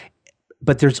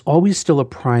 But there's always still a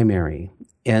primary,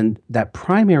 and that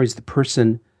primary is the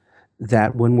person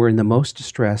that, when we're in the most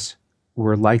distress,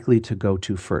 we're likely to go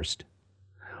to first,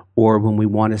 or when we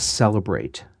want to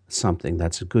celebrate something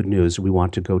that's good news, we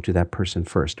want to go to that person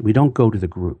first. We don't go to the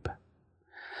group.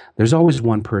 There's always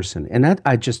one person. And that,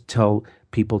 I just tell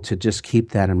people to just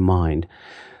keep that in mind,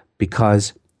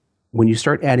 because when you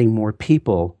start adding more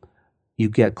people, you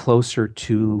get closer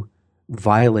to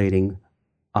violating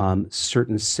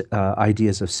certain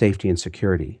ideas of safety and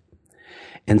security.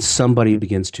 And somebody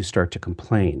begins to start to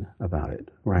complain about it,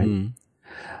 right? Mm.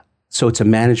 So it's a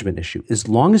management issue. As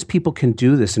long as people can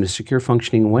do this in a secure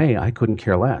functioning way, I couldn't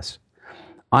care less.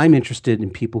 I'm interested in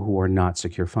people who are not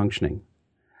secure functioning,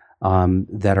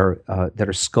 that are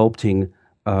sculpting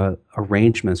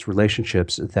arrangements,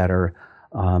 relationships that are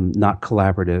not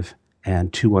collaborative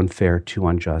and too unfair, too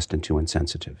unjust, and too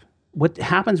insensitive. What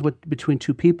happens between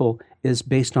two people is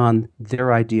based on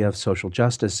their idea of social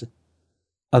justice.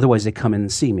 Otherwise, they come in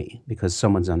and see me because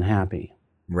someone's unhappy.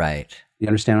 Right. You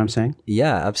understand what I'm saying?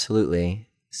 Yeah, absolutely.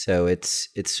 So it's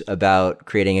about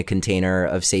creating a container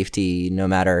of safety, no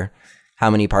matter how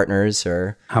many partners,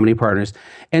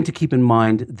 and to keep in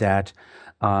mind that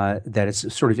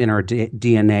it's sort of in our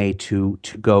DNA to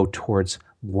go towards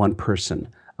one person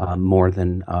more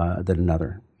than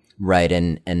another. Right,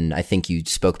 and I think you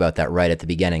spoke about that right at the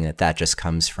beginning, that just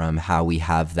comes from how we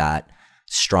have that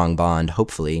strong bond,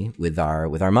 hopefully, with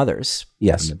our mothers.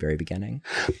 Yes. From the very beginning.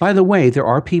 By the way, there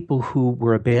are people who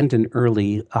were abandoned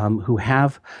early, who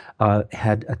have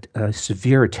had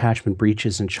severe attachment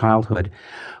breaches in childhood,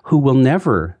 who will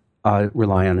never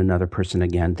rely on another person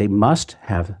again. They must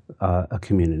have a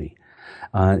community.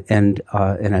 And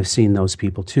I've seen those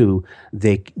people too.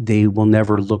 They will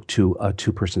never look to a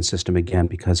two-person system again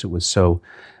because it was so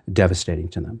devastating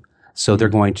to them. So they're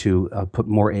going to put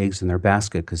more eggs in their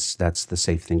basket because that's the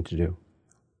safe thing to do.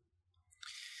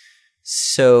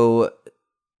 So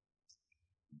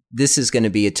this is going to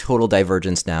be a total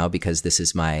divergence now, because this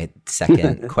is my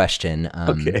second question.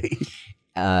 Okay.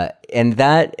 And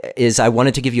that is, I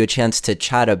wanted to give you a chance to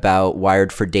chat about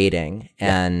Wired for Dating.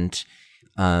 And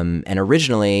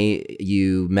originally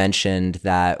you mentioned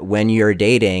that when you're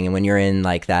dating and when you're in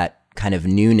like that kind of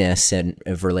newness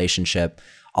of relationship,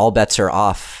 all bets are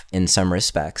off in some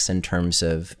respects in terms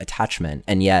of attachment,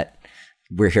 and yet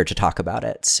we're here to talk about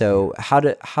it. So how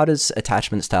does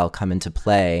attachment style come into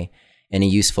play in a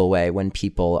useful way when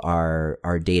people are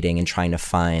dating and trying to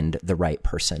find the right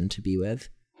person to be with?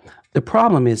 The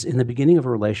problem is, in the beginning of a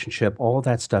relationship, all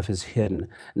that stuff is hidden,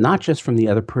 not just from the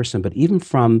other person, but even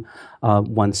from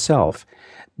oneself,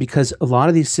 because a lot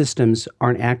of these systems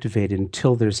aren't activated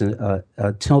until there's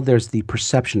the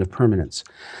perception of permanence.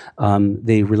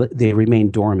 They remain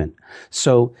dormant.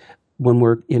 So when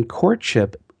we're in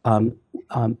courtship,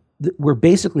 we're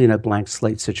basically in a blank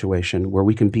slate situation where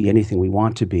we can be anything we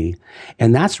want to be.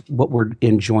 And that's what we're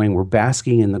enjoying. We're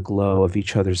basking in the glow of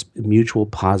each other's mutual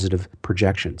positive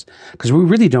projections, because we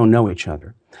really don't know each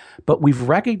other. But we've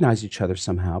recognized each other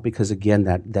somehow, because, again,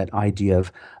 that idea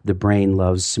of the brain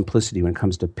loves simplicity when it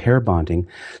comes to pair bonding.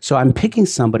 So I'm picking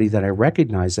somebody that I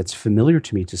recognize, that's familiar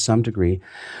to me to some degree,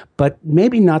 but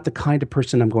maybe not the kind of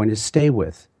person I'm going to stay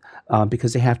with,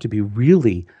 because they have to be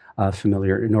really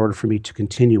familiar in order for me to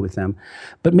continue with them.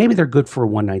 But maybe they're good for a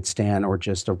one-night stand or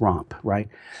just a romp, right?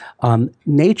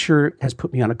 Nature has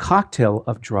put me on a cocktail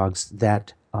of drugs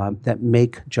that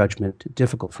make judgment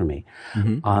difficult for me,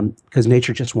 because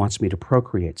nature just wants me to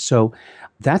procreate. So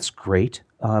that's great.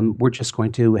 We're just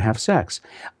going to have sex,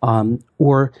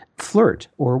 or flirt,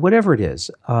 or whatever it is.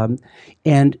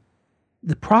 And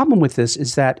the problem with this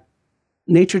is that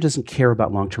nature doesn't care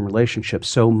about long-term relationships.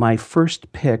 So my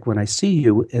first pick when I see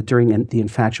you during the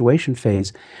infatuation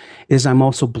phase is I'm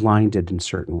also blinded in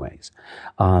certain ways.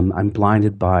 I'm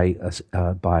blinded by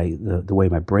the way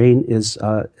my brain is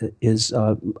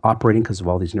operating because of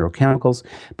all these neurochemicals,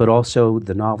 but also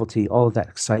the novelty, all of that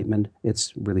excitement.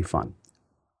 It's really fun.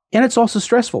 And it's also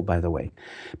stressful, by the way,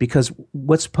 because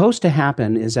what's supposed to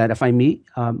happen is that if I meet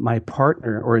my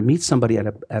partner or I meet somebody at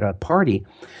a party,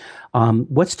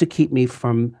 what's to keep me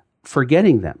from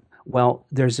forgetting them? Well,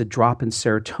 there's a drop in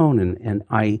serotonin, and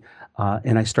I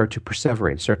start to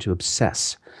perseverate, start to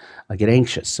obsess. I get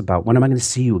anxious about when am I going to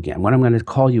see you again? When am I going to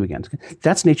call you again?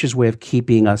 That's nature's way of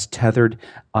keeping us tethered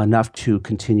enough to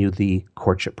continue the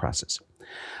courtship process.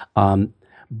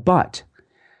 But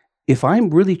if I'm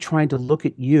really trying to look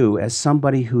at you as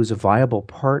somebody who's a viable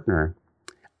partner,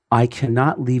 I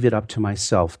cannot leave it up to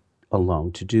myself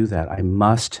alone to do that.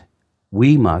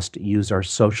 We must use our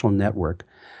social network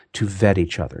to vet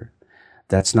each other.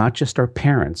 That's not just our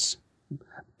parents,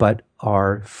 but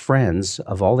our friends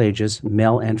of all ages,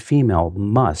 male and female,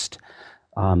 must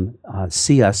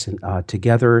see us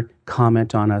together,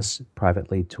 comment on us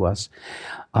privately to us.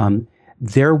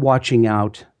 They're watching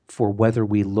out for whether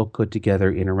we look good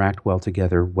together, interact well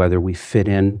together, whether we fit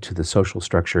into the social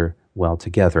structure well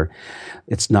together.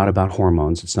 It's not about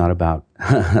hormones. It's not about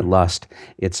lust.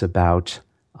 It's about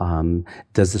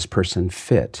does this person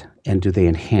fit, and do they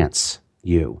enhance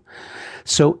you?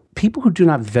 So people who do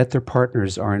not vet their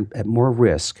partners are at more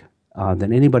risk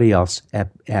than anybody else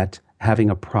at having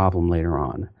a problem later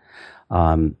on.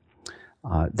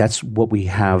 That's what we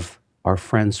have our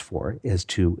friends for, is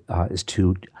to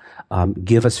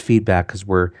give us feedback, because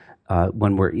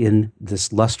when we're in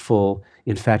this lustful,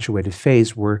 infatuated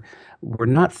phase, we're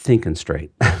not thinking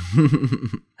straight.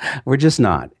 We're just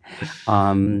not.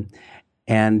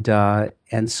 And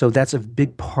so that's a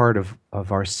big part of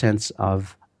our sense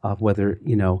of whether,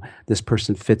 this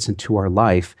person fits into our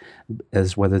life,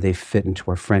 as whether they fit into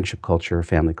our friendship culture or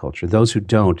family culture. Those who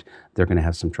don't, they're going to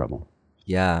have some trouble.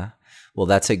 Yeah. Well,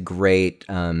 that's a great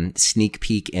sneak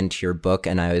peek into your book,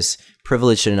 and I was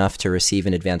privileged enough to receive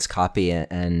an advance copy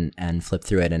and flip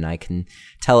through it. And I can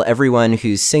tell everyone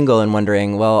who's single and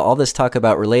wondering, well, all this talk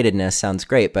about relatedness sounds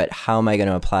great, but how am I going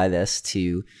to apply this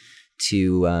to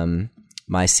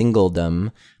my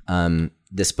singledom?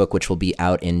 This book, which will be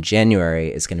out in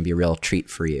January, is going to be a real treat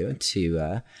for you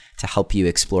to help you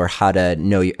explore how to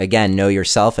know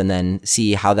yourself, and then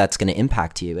see how that's going to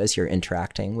impact you as you're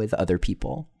interacting with other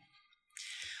people.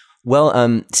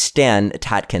 Well, Stan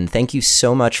Tatkin, thank you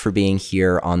so much for being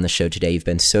here on the show today. You've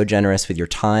been so generous with your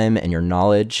time and your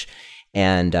knowledge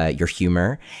and your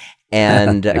humor.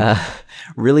 And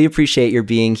really appreciate your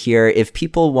being here. If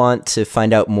people want to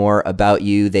find out more about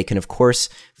you, they can, of course,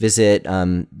 visit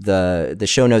the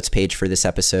show notes page for this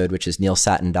episode, which is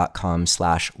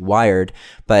neilsattin.com/wired.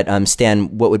 But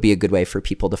Stan, what would be a good way for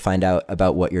people to find out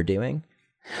about what you're doing?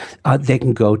 They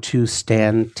can go to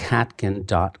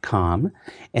stantatkin.com,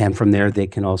 and from there they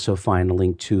can also find a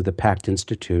link to the PACT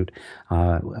Institute.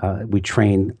 We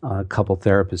train a couple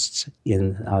therapists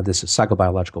in this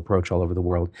psychobiological approach all over the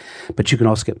world. But you can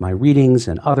also get my readings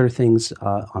and other things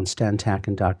on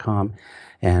stantatkin.com,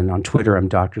 and on Twitter I'm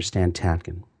Dr. Stan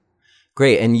Tatkin.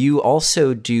 Great. And you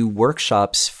also do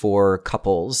workshops for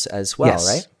couples as well, yes.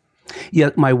 Right? Yeah,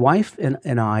 my wife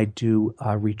and I do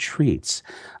retreats.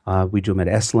 We do them at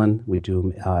Esalen. We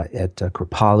do them at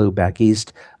Kripalu back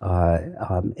east.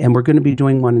 And we're going to be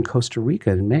doing one in Costa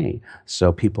Rica in May.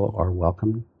 So people are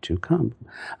welcome to come.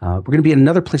 We're going to be in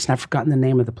another place, and I've forgotten the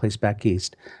name of the place back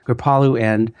east. Kripalu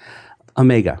and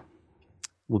Omega.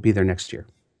 We'll be there next year.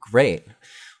 Great.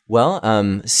 Well,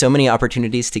 so many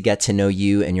opportunities to get to know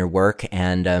you and your work,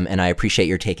 and I appreciate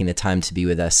your taking the time to be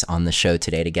with us on the show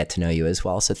today to get to know you as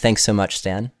well. So thanks so much,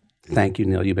 Stan. Thank you,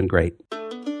 Neil. You've been great.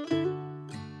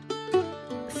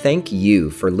 Thank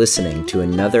you for listening to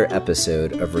another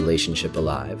episode of Relationship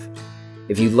Alive.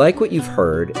 If you like what you've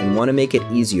heard and want to make it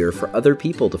easier for other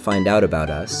people to find out about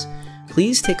us,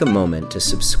 please take a moment to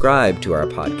subscribe to our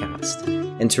podcast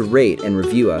and to rate and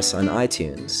review us on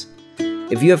iTunes.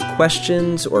 If you have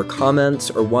questions or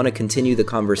comments or want to continue the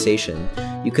conversation,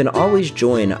 you can always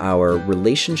join our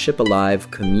Relationship Alive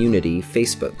community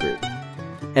Facebook group.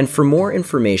 And for more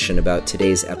information about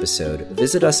today's episode,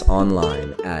 visit us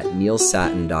online at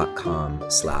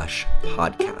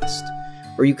neilsattin.com/podcast.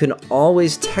 Or you can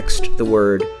always text the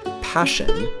word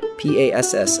PASSION,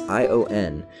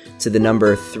 PASSION, to the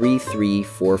number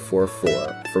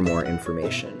 33444 for more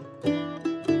information.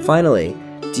 Finally,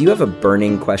 do you have a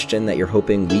burning question that you're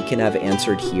hoping we can have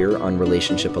answered here on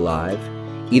Relationship Alive,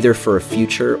 either for a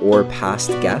future or past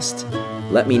guest?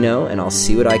 Let me know and I'll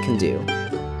see what I can do.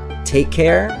 Take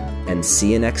care and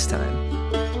see you next time.